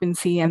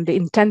frequency, and the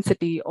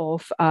intensity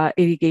of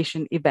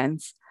irrigation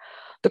events.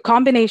 The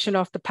combination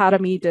of the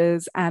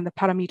parameters and the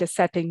parameter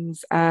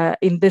settings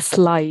in this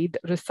slide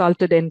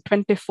resulted in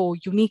 24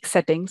 unique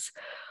settings,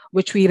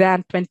 which we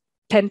ran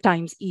 10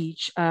 times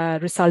each,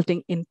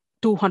 resulting in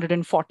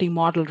 240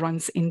 model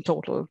runs in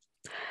total.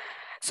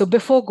 So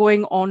before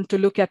going on to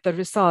look at the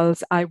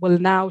results, I will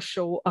now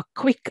show a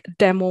quick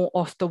demo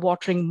of the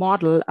watering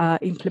model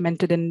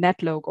implemented in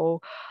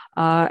NetLogo,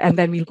 and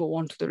then we'll go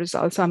on to the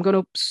results. So I'm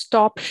going to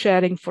stop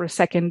sharing for a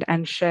second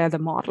and share the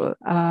model.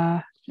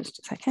 Just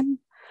a second.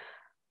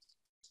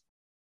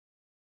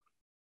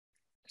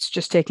 It's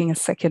just taking a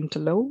second to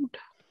load.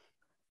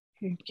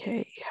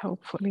 Okay,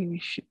 hopefully we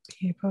should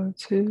be able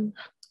to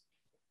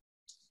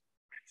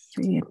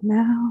see it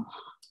now.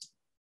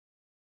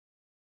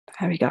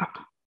 There we go.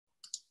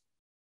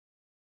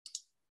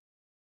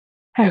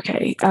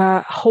 Okay,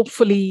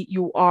 hopefully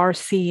you are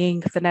seeing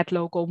the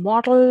NetLogo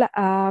model.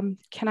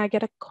 Can I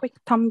get a quick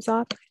thumbs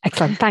up?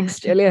 Excellent, thanks,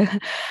 Julia.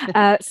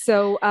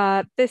 So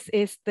this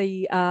is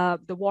the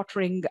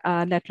watering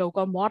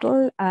NetLogo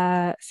model.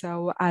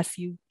 So as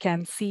you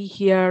can see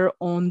here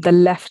on the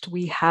left,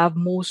 we have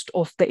most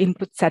of the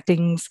input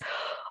settings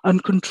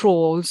and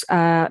controls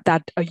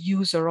that a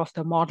user of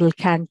the model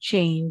can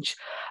change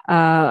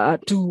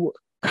to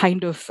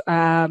kind of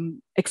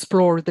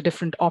explore the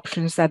different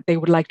options that they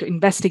would like to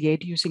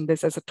investigate using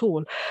this as a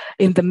tool.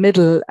 In the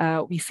middle,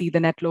 we see the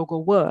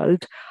NetLogo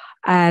world.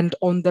 And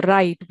on the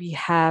right, we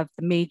have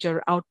the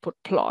major output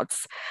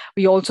plots.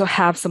 We also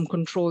have some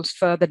controls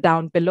further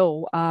down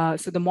below.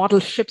 So the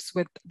model ships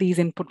with these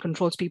input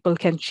controls. People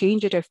can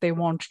change it if they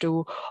want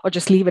to, or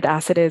just leave it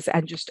as it is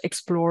and just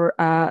explore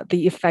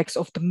the effects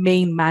of the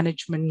main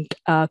management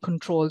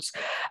controls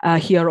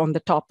here on the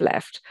top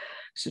left.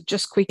 So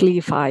just quickly,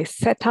 if I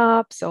set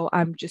up, so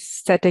I'm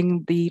just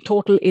setting the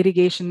total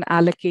irrigation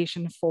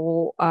allocation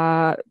for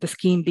the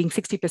scheme being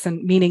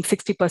 60%, meaning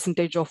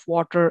 60% of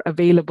water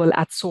available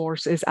at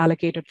source is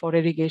allocated for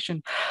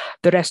irrigation.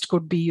 The rest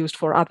could be used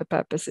for other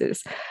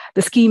purposes.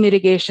 The scheme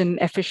irrigation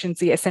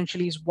efficiency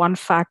essentially is one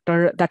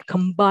factor that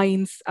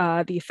combines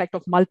the effect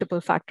of multiple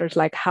factors,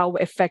 like how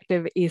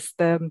effective is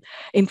the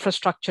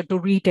infrastructure to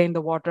retain the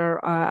water,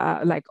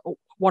 like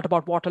what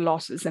about water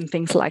losses and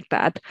things like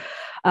that.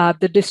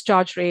 The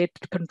discharge rate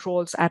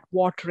controls at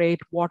what rate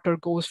water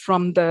goes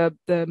from the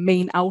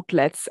main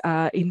outlets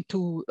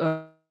into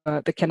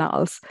the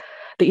canals.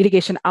 The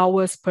irrigation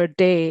hours per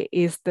day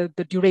is the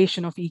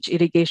duration of each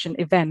irrigation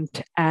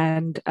event,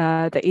 and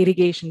the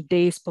irrigation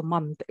days per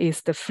month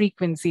is the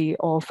frequency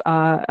of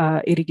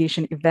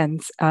irrigation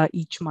events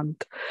each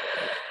month.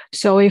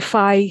 So if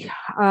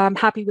I'm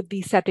happy with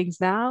these settings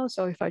now,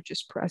 so if I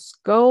just press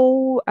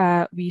go,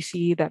 we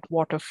see that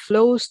water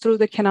flows through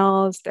the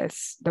canals.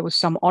 There was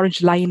some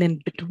orange line in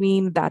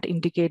between that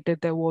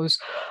indicated there was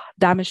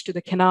damage to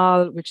the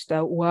canal, which the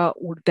UA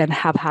would then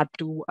have had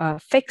to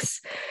fix.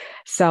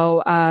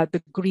 So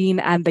the green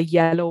and the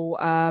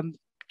yellow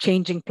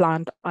changing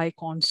plant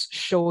icons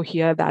show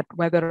here that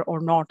whether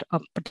or not a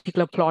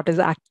particular plot is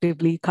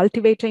actively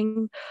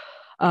cultivating.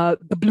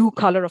 The blue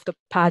color of the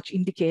patch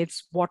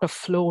indicates water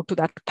flow to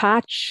that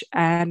patch.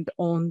 And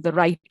on the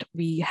right,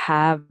 we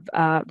have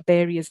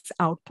various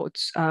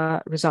outputs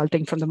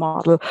resulting from the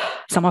model.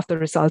 Some of the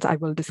results I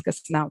will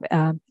discuss now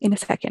in a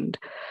second.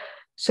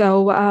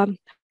 So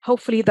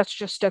hopefully that's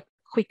just a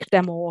quick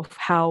demo of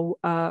how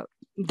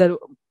the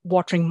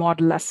watering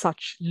model as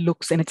such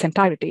looks in its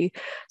entirety.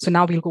 So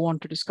now we'll go on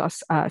to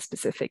discuss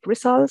specific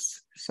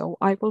results. So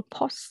I will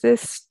pause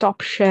this,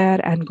 stop share,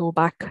 and go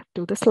back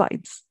to the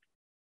slides.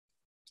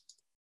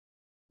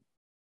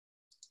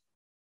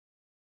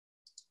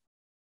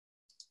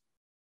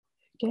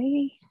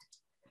 Okay,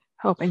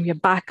 hoping you're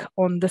back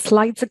on the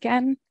slides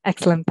again.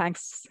 Excellent,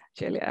 thanks,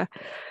 Julia.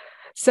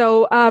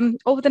 So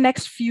over the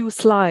next few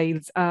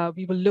slides,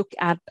 we will look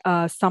at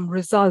some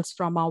results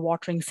from our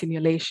watering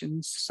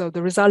simulations. So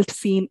the result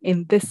seen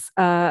in this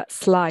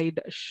slide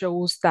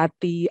shows that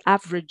the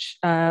average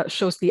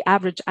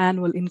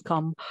annual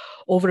income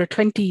over a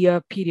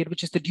 20-year period,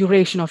 which is the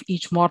duration of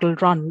each model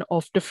run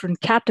of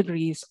different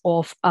categories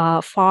of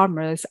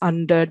farmers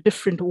under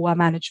different UA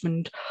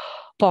management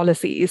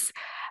policies.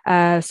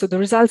 So the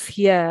results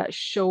here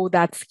show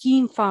that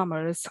scheme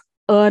farmers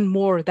earn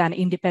more than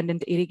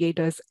independent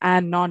irrigators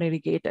and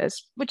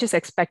non-irrigators, which is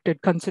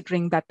expected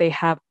considering that they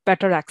have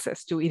better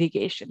access to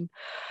irrigation.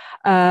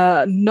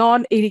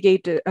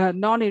 Non-irrigators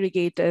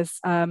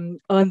earn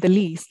the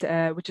least,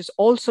 which is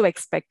also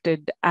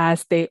expected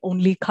as they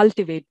only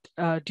cultivate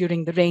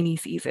during the rainy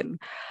season.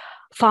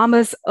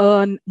 Farmers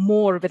earn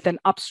more with an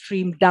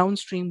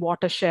upstream-downstream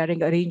water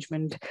sharing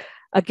arrangement.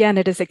 Again,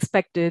 it is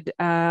expected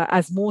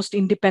as most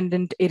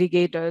independent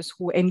irrigators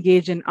who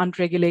engage in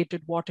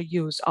unregulated water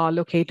use are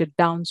located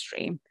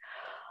downstream.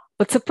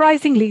 But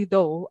surprisingly,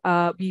 though,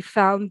 we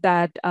found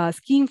that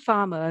scheme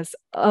farmers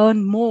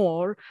earn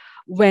more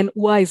when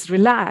UA is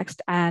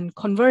relaxed, and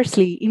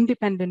conversely,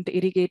 independent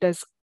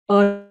irrigators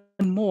earn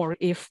more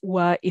if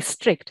UA is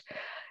strict.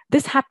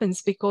 This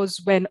happens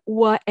because when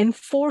UA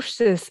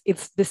enforces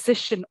its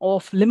decision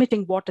of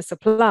limiting water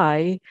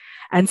supply,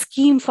 and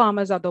scheme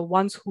farmers are the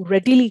ones who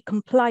readily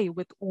comply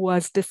with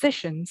UA's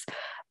decisions,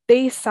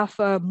 they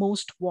suffer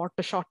most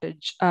water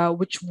shortage,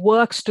 which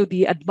works to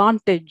the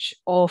advantage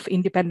of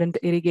independent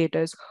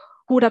irrigators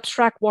who would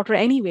abstract water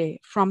anyway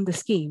from the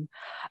scheme.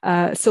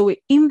 So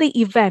in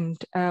the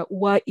event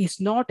UA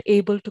is not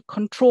able to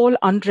control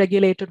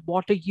unregulated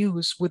water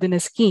use within a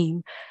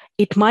scheme,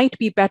 it might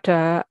be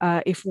better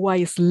if UA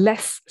is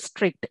less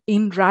strict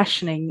in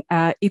rationing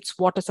its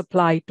water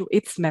supply to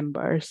its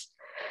members.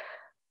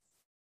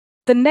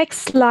 The next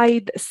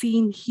slide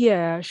seen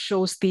here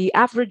shows the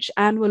average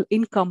annual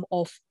income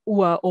of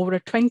UA over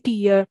a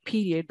 20-year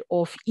period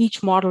of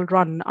each model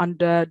run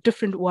under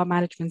different UA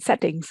management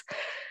settings.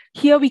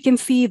 Here we can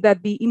see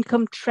that the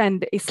income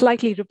trend is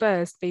slightly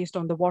reversed based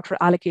on the water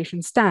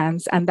allocation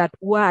stance, and that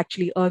UA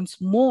actually earns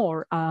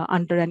more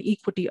under an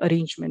equity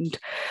arrangement.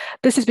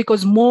 This is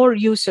because more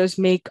users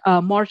make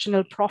a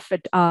marginal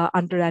profit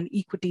under an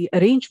equity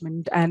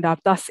arrangement and are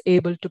thus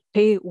able to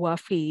pay UA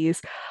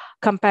fees,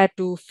 compared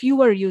to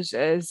fewer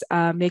users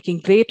making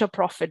greater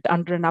profit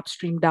under an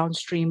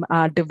upstream-downstream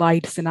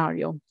divide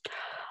scenario.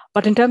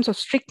 But in terms of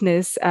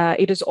strictness,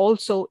 it is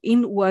also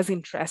in UA's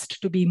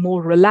interest to be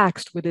more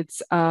relaxed with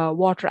its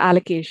water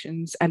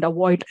allocations and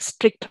avoid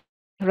strict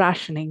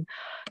rationing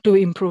to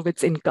improve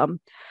its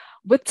income.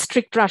 With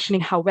strict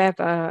rationing,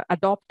 however,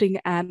 adopting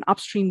an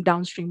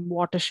upstream-downstream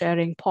water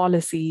sharing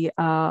policy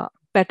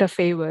better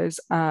favors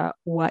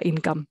UA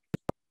income.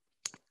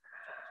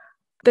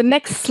 The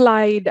next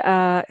slide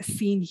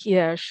seen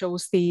here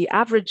shows the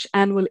average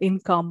annual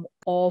income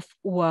of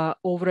UA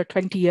over a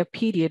 20-year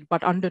period,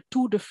 but under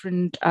two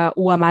different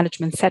UA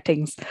management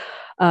settings.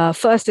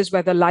 First is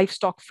whether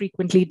livestock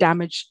frequently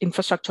damage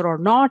infrastructure or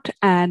not,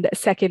 and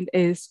second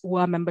is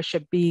UA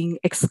membership being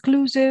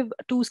exclusive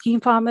to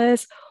scheme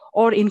farmers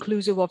or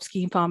inclusive of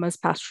scheme farmers,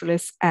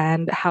 pastoralists,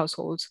 and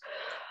households.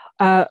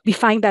 We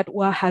find that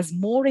UA has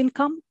more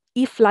income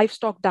if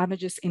livestock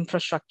damages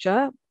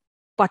infrastructure,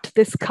 but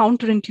this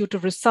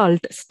counterintuitive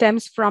result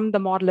stems from the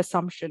model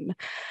assumption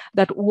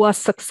that UA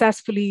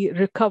successfully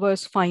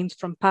recovers fines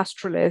from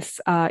pastoralists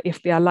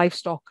if their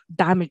livestock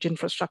damage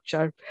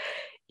infrastructure.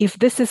 If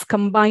this is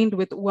combined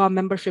with UA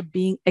membership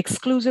being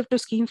exclusive to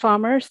scheme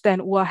farmers, then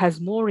UA has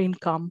more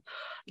income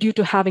due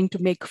to having to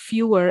make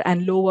fewer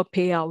and lower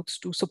payouts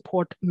to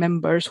support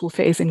members who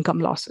face income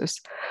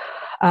losses.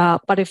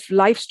 But if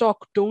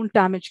livestock don't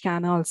damage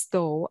canals,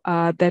 though,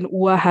 then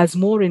UA has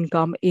more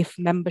income if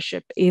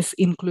membership is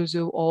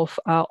inclusive of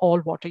all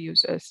water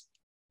users.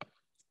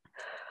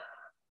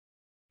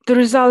 The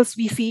results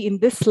we see in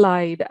this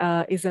slide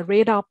is a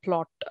radar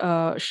plot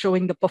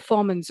showing the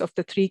performance of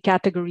the three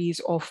categories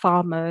of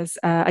farmers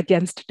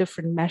against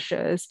different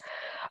measures.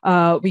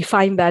 We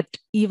find that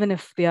even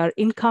if their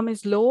income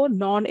is low,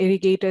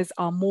 non-irrigators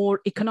are more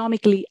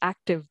economically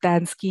active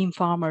than scheme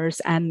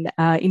farmers and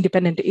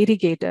independent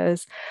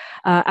irrigators,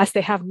 as they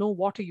have no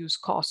water use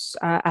costs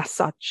as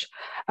such.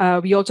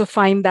 We also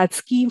find that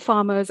scheme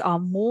farmers are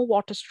more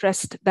water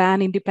stressed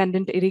than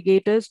independent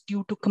irrigators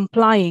due to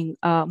complying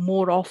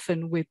more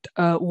often with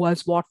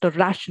UA's water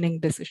rationing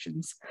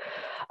decisions.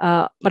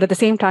 But at the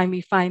same time,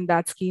 we find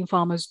that scheme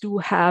farmers do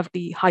have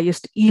the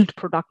highest yield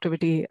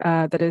productivity,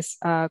 that is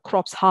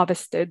crops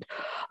harvested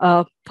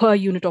per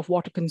unit of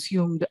water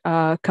consumed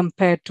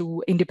compared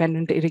to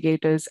independent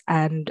irrigators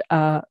and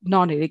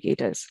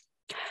non-irrigators.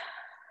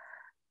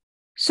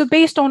 So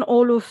based on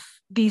all of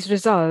these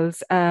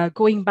results,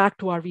 going back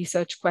to our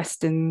research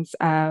questions,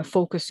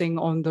 focusing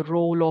on the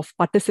role of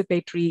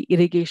participatory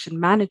irrigation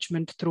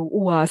management through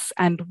UAS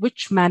and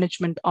which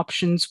management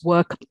options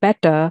work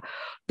better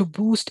to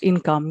boost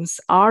incomes,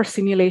 our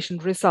simulation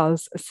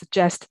results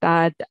suggest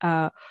that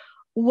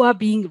UA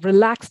being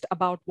relaxed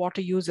about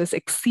water users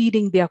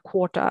exceeding their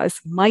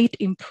quotas might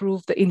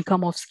improve the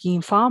income of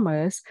scheme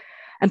farmers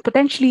and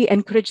potentially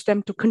encourage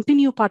them to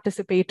continue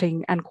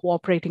participating and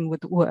cooperating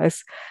with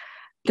UAS.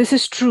 This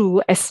is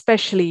true,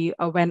 especially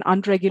when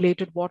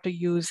unregulated water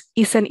use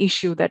is an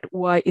issue that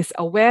UA is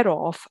aware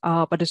of,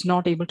 but is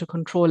not able to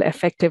control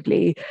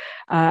effectively,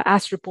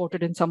 as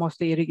reported in some of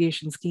the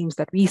irrigation schemes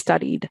that we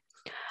studied.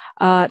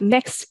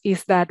 Next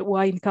is that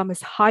UA income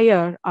is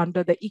higher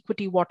under the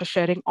equity water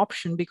sharing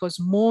option because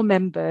more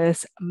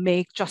members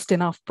make just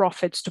enough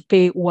profits to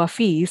pay UA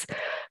fees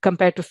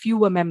compared to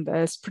fewer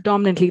members,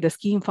 predominantly the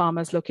scheme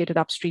farmers located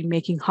upstream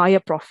making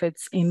higher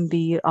profits in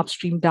the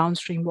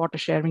upstream-downstream water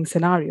sharing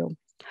scenario.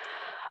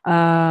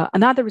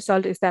 Another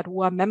result is that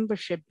UA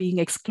membership being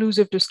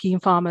exclusive to scheme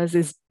farmers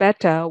is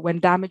better when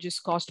damages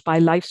caused by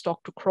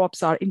livestock to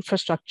crops or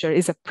infrastructure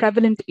is a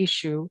prevalent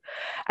issue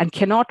and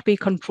cannot be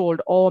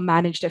controlled or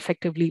managed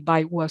effectively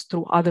by UAs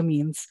through other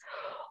means.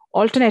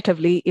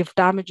 Alternatively, if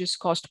damages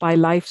caused by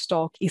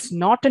livestock is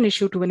not an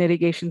issue to an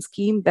irrigation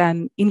scheme,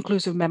 then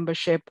inclusive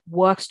membership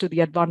works to the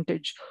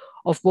advantage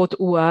of both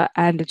UA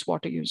and its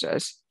water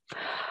users.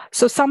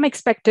 So some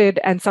expected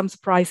and some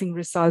surprising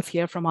results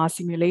here from our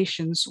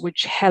simulations,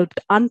 which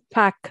helped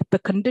unpack the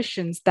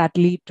conditions that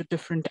lead to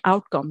different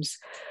outcomes.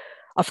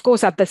 Of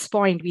course, at this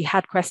point, we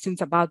had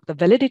questions about the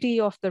validity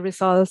of the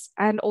results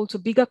and also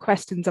bigger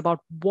questions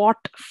about what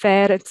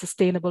fair and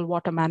sustainable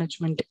water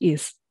management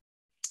is.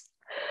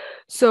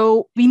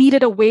 So we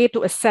needed a way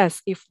to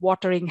assess if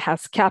watering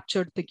has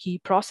captured the key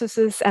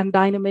processes and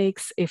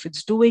dynamics, if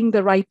it's doing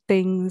the right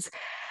things,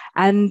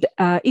 and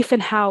if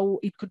and how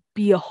it could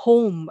be a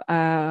home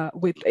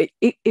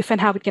if and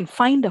how it can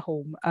find a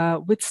home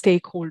with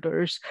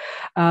stakeholders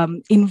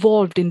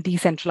involved in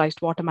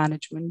decentralized water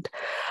management.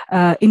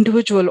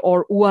 Individual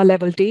or UA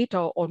level data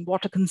on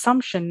water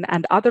consumption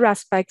and other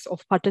aspects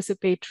of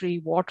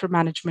participatory water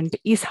management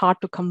is hard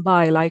to come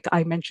by, like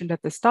I mentioned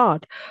at the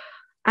start.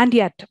 And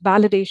yet,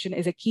 validation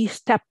is a key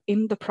step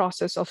in the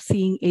process of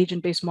seeing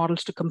agent-based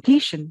models to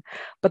completion.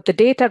 But the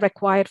data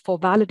required for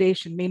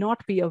validation may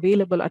not be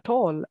available at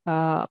all,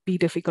 be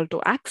difficult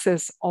to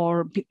access,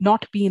 or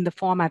not be in the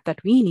format that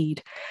we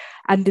need.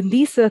 And in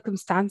these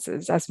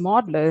circumstances, as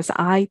modelers,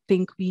 I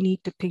think we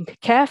need to think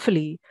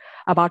carefully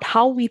about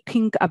how we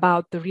think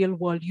about the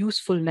real-world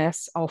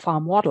usefulness of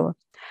our model.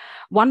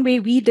 One way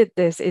we did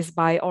this is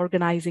by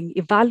organizing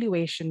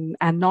evaluation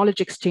and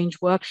knowledge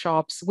exchange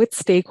workshops with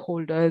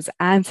stakeholders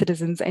and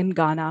citizens in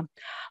Ghana.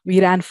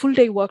 We ran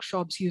full-day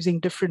workshops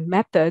using different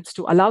methods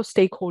to allow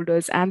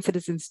stakeholders and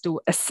citizens to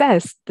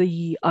assess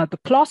the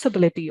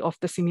plausibility of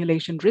the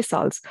simulation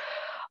results.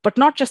 But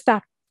not just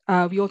that,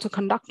 we also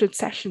conducted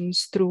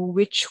sessions through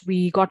which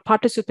we got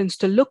participants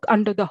to look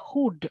under the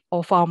hood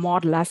of our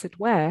model, as it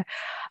were,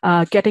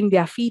 getting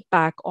their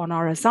feedback on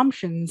our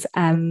assumptions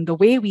and the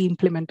way we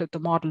implemented the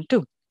model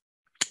too.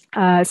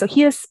 So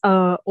here's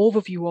an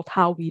overview of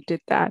how we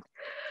did that.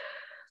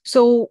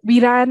 So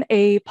we ran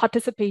a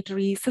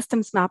participatory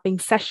systems mapping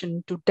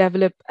session to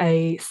develop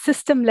a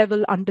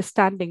system-level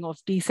understanding of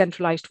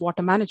decentralized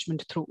water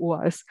management through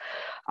UAs.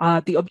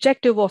 The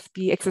objective of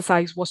the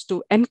exercise was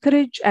to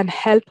encourage and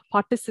help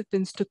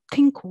participants to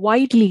think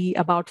widely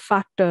about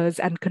factors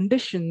and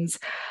conditions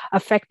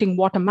affecting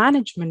water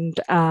management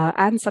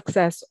and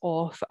success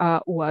of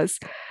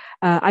UAs.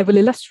 I will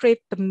illustrate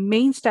the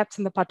main steps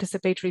in the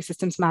participatory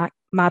systems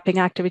mapping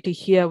activity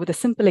here with a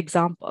simple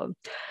example.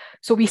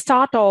 So we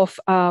start off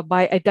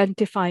by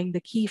identifying the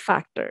key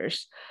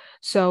factors.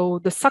 So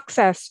the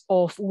success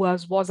of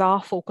UAs was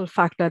our focal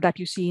factor that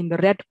you see in the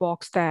red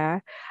box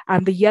there,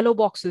 and the yellow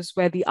boxes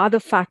were the other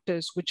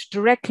factors which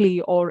directly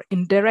or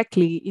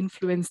indirectly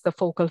influence the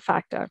focal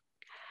factor.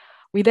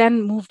 We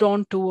then moved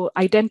on to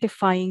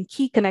identifying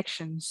key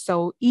connections.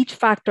 So each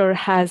factor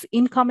has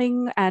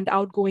incoming and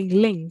outgoing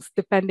links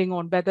depending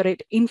on whether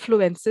it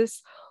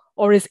influences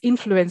or is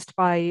influenced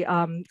by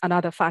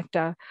another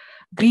factor.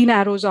 Green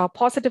arrows are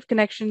positive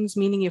connections,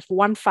 meaning if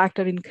one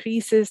factor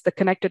increases, the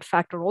connected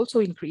factor also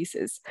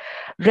increases.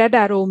 Red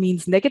arrow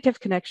means negative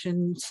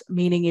connections,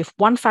 meaning if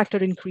one factor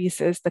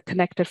increases, the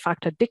connected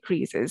factor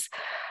decreases.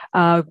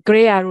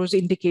 Gray arrows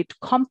indicate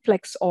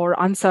complex or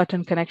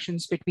uncertain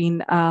connections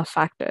between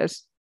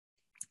factors.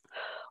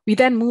 We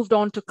then moved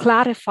on to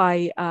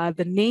clarify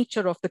the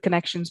nature of the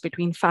connections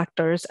between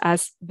factors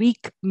as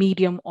weak,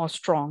 medium, or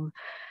strong.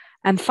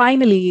 And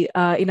finally,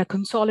 in a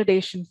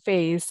consolidation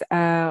phase,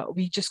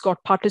 we just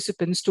got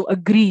participants to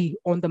agree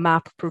on the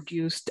map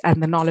produced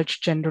and the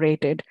knowledge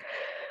generated.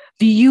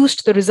 We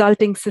used the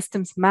resulting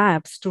systems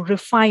maps to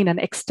refine and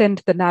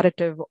extend the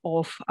narrative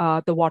of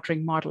the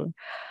watering model.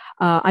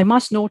 I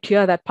must note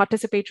here that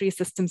participatory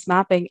systems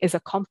mapping is a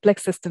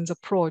complex systems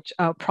approach,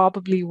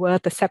 probably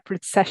worth a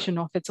separate session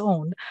of its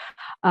own.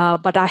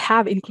 But I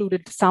have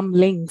included some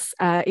links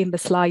in the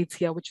slides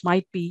here, which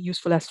might be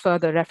useful as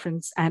further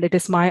reference. And it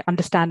is my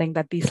understanding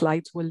that these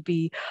slides will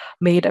be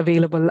made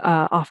available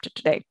after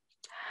today.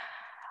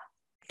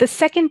 The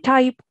second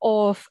type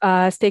of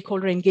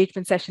stakeholder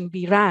engagement session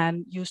we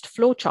ran used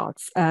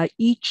flowcharts,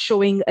 each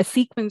showing a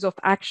sequence of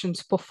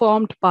actions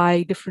performed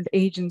by different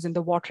agents in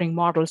the watering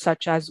model,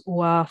 such as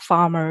UA,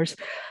 farmers,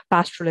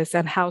 pastoralists,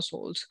 and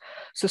households.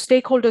 So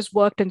stakeholders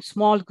worked in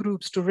small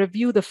groups to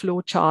review the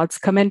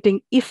flowcharts, commenting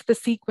if the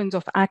sequence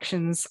of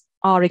actions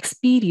are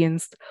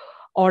experienced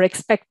or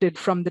expected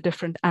from the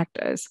different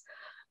actors.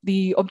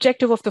 The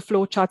objective of the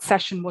flowchart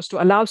session was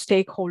to allow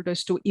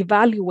stakeholders to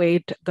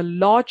evaluate the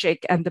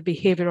logic and the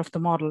behavior of the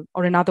model,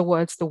 or in other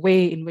words, the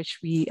way in which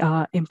we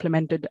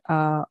implemented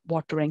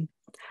watering.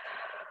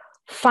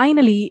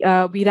 Finally,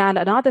 we ran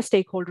another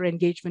stakeholder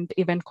engagement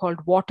event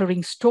called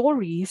Watering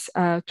Stories,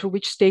 through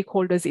which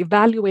stakeholders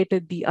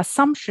evaluated the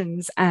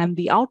assumptions and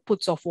the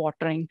outputs of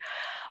watering.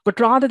 But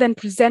rather than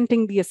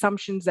presenting the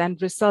assumptions and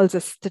results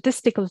as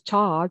statistical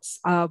charts,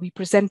 we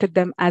presented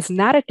them as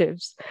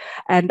narratives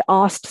and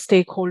asked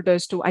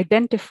stakeholders to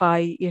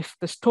identify if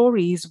the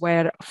stories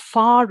were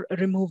far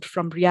removed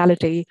from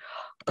reality,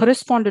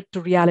 corresponded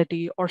to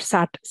reality, or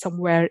sat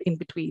somewhere in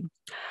between.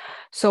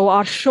 So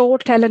our show,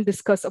 tell, and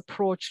discuss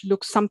approach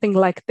looks something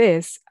like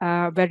this,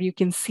 where you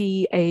can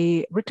see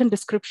a written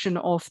description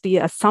of the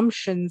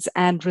assumptions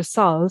and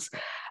results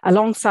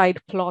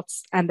alongside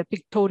plots and a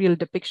pictorial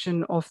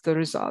depiction of the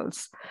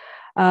results.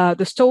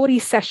 The story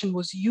session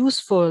was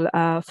useful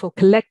for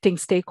collecting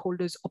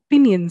stakeholders'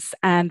 opinions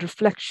and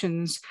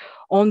reflections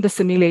on the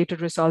simulated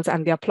results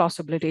and their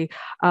plausibility.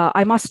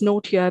 I must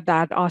note here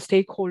that our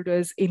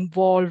stakeholders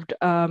involved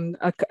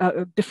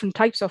different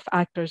types of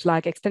actors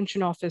like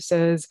extension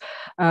officers,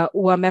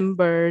 who are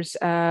members,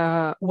 who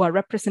are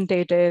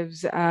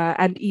representatives,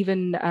 and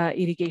even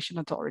irrigation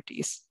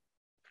authorities.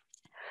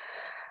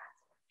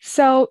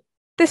 So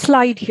this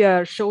slide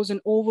here shows an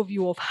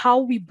overview of how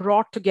we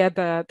brought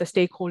together the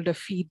stakeholder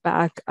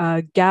feedback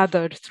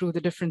gathered through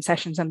the different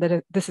sessions,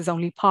 and this is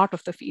only part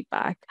of the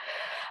feedback.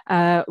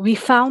 We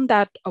found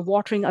that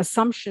watering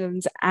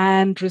assumptions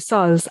and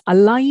results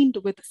aligned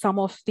with some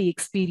of the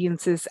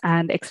experiences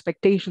and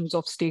expectations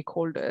of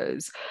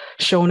stakeholders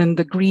shown in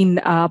the green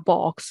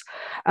box.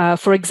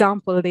 For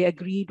example, they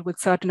agreed with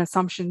certain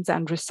assumptions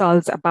and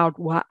results about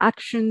WA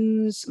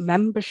actions,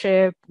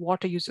 membership,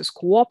 water users'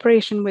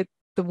 cooperation with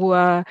the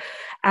WA,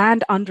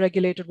 and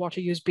unregulated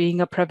water use being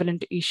a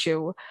prevalent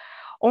issue.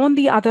 On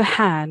the other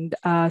hand,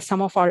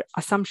 some of our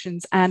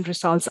assumptions and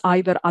results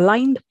either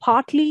aligned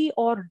partly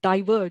or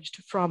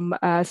diverged from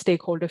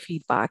stakeholder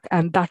feedback,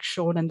 and that's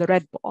shown in the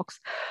red box.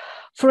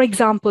 For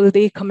example,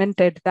 they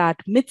commented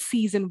that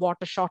mid-season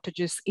water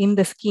shortages in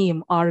the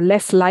scheme are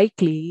less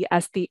likely,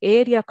 as the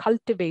area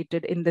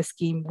cultivated in the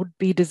scheme would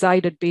be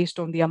decided based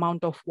on the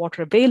amount of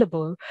water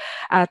available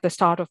at the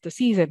start of the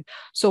season.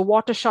 So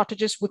water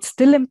shortages would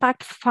still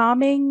impact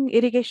farming,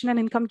 irrigation, and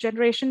income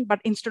generation, but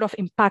instead of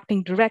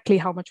impacting directly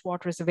how much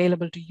water is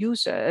available to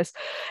users,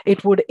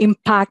 it would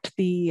impact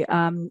the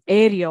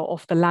area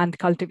of the land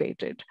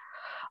cultivated.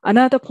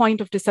 Another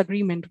point of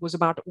disagreement was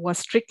about WA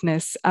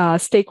strictness.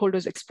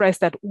 Stakeholders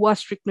expressed that WA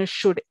strictness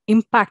should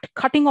impact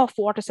cutting off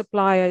water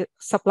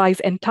supplies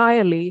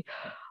entirely,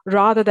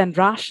 rather than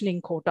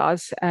rationing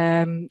quotas.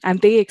 And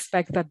they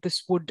expect that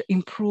this would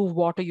improve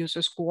water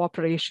users'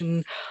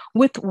 cooperation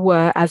with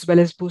WA as well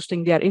as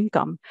boosting their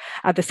income.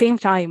 At the same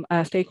time,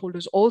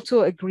 stakeholders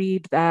also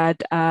agreed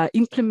that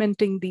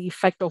implementing the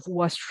effect of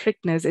WA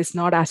strictness is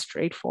not as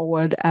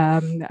straightforward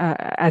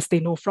as they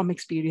know from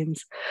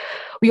experience.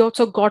 We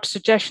also got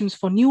suggestions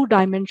for new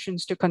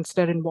dimensions to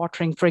consider in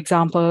watering. For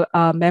example,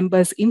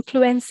 members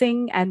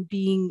influencing and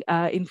being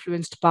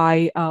influenced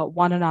by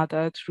one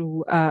another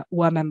through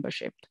WA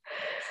membership.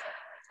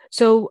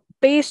 So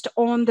based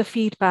on the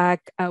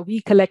feedback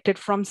we collected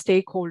from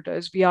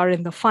stakeholders, we are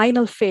in the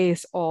final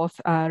phase of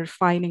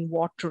refining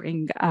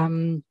watering.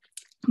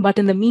 But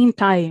in the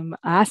meantime,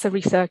 as a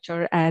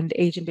researcher and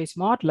agent-based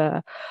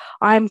modeler,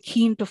 I'm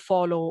keen to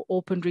follow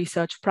open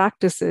research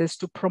practices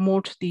to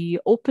promote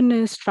the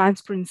openness,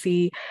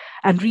 transparency,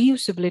 and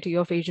reusability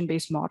of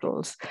agent-based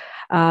models.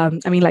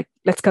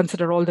 Let's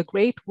consider all the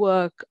great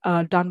work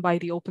done by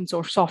the open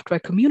source software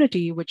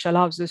community, which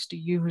allows us to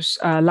use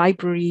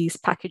libraries,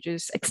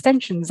 packages,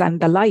 extensions, and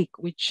the like,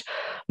 which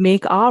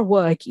make our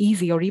work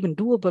easy or even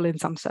doable in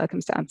some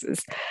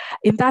circumstances.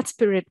 In that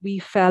spirit, we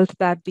felt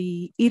that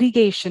the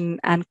irrigation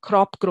and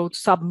crop growth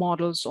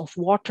submodels of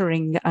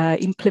watering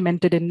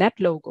implemented in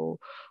NetLogo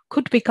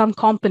could become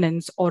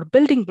components or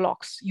building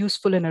blocks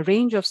useful in a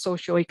range of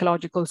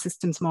socio-ecological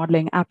systems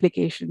modeling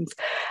applications,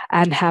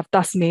 and have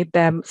thus made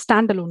them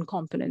standalone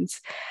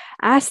components.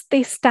 As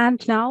they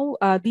stand now,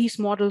 these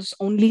models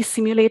only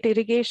simulate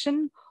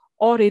irrigation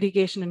or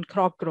irrigation and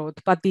crop growth.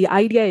 But the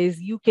idea is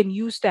you can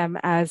use them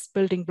as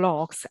building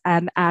blocks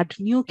and add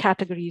new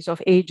categories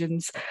of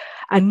agents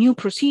and new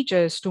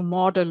procedures to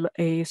model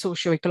a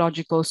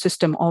socio-ecological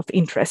system of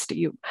interest to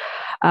you.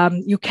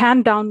 You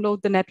can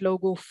download the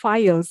NetLogo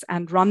files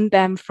and run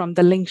them from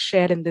the link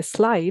shared in this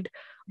slide.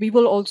 We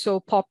will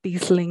also pop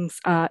these links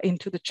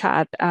into the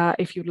chat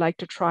if you'd like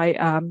to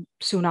try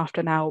soon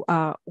after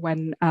now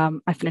when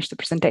I finish the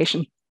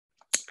presentation.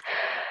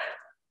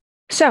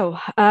 So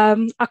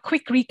a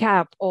quick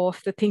recap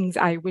of the things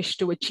I wish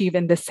to achieve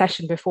in this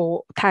session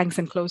before thanks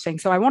and closing.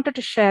 So I wanted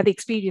to share the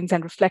experience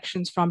and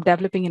reflections from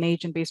developing an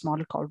agent-based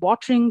model called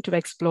Watering to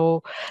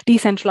explore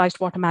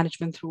decentralized water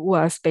management through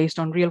US based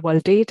on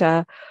real-world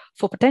data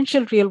for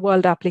potential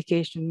real-world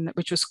application,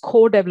 which was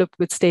co-developed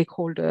with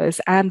stakeholders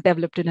and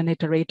developed in an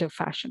iterative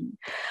fashion.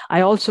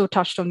 I also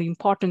touched on the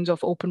importance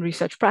of open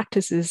research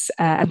practices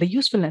and the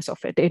usefulness of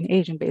it in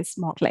agent-based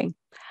modeling.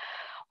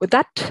 With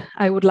that,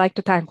 I would like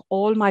to thank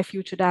all my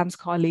Future Dams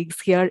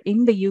colleagues here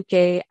in the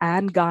UK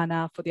and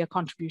Ghana for their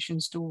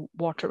contributions to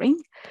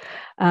watering.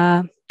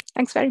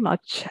 Thanks very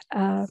much.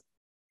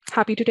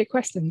 Happy to take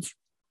questions.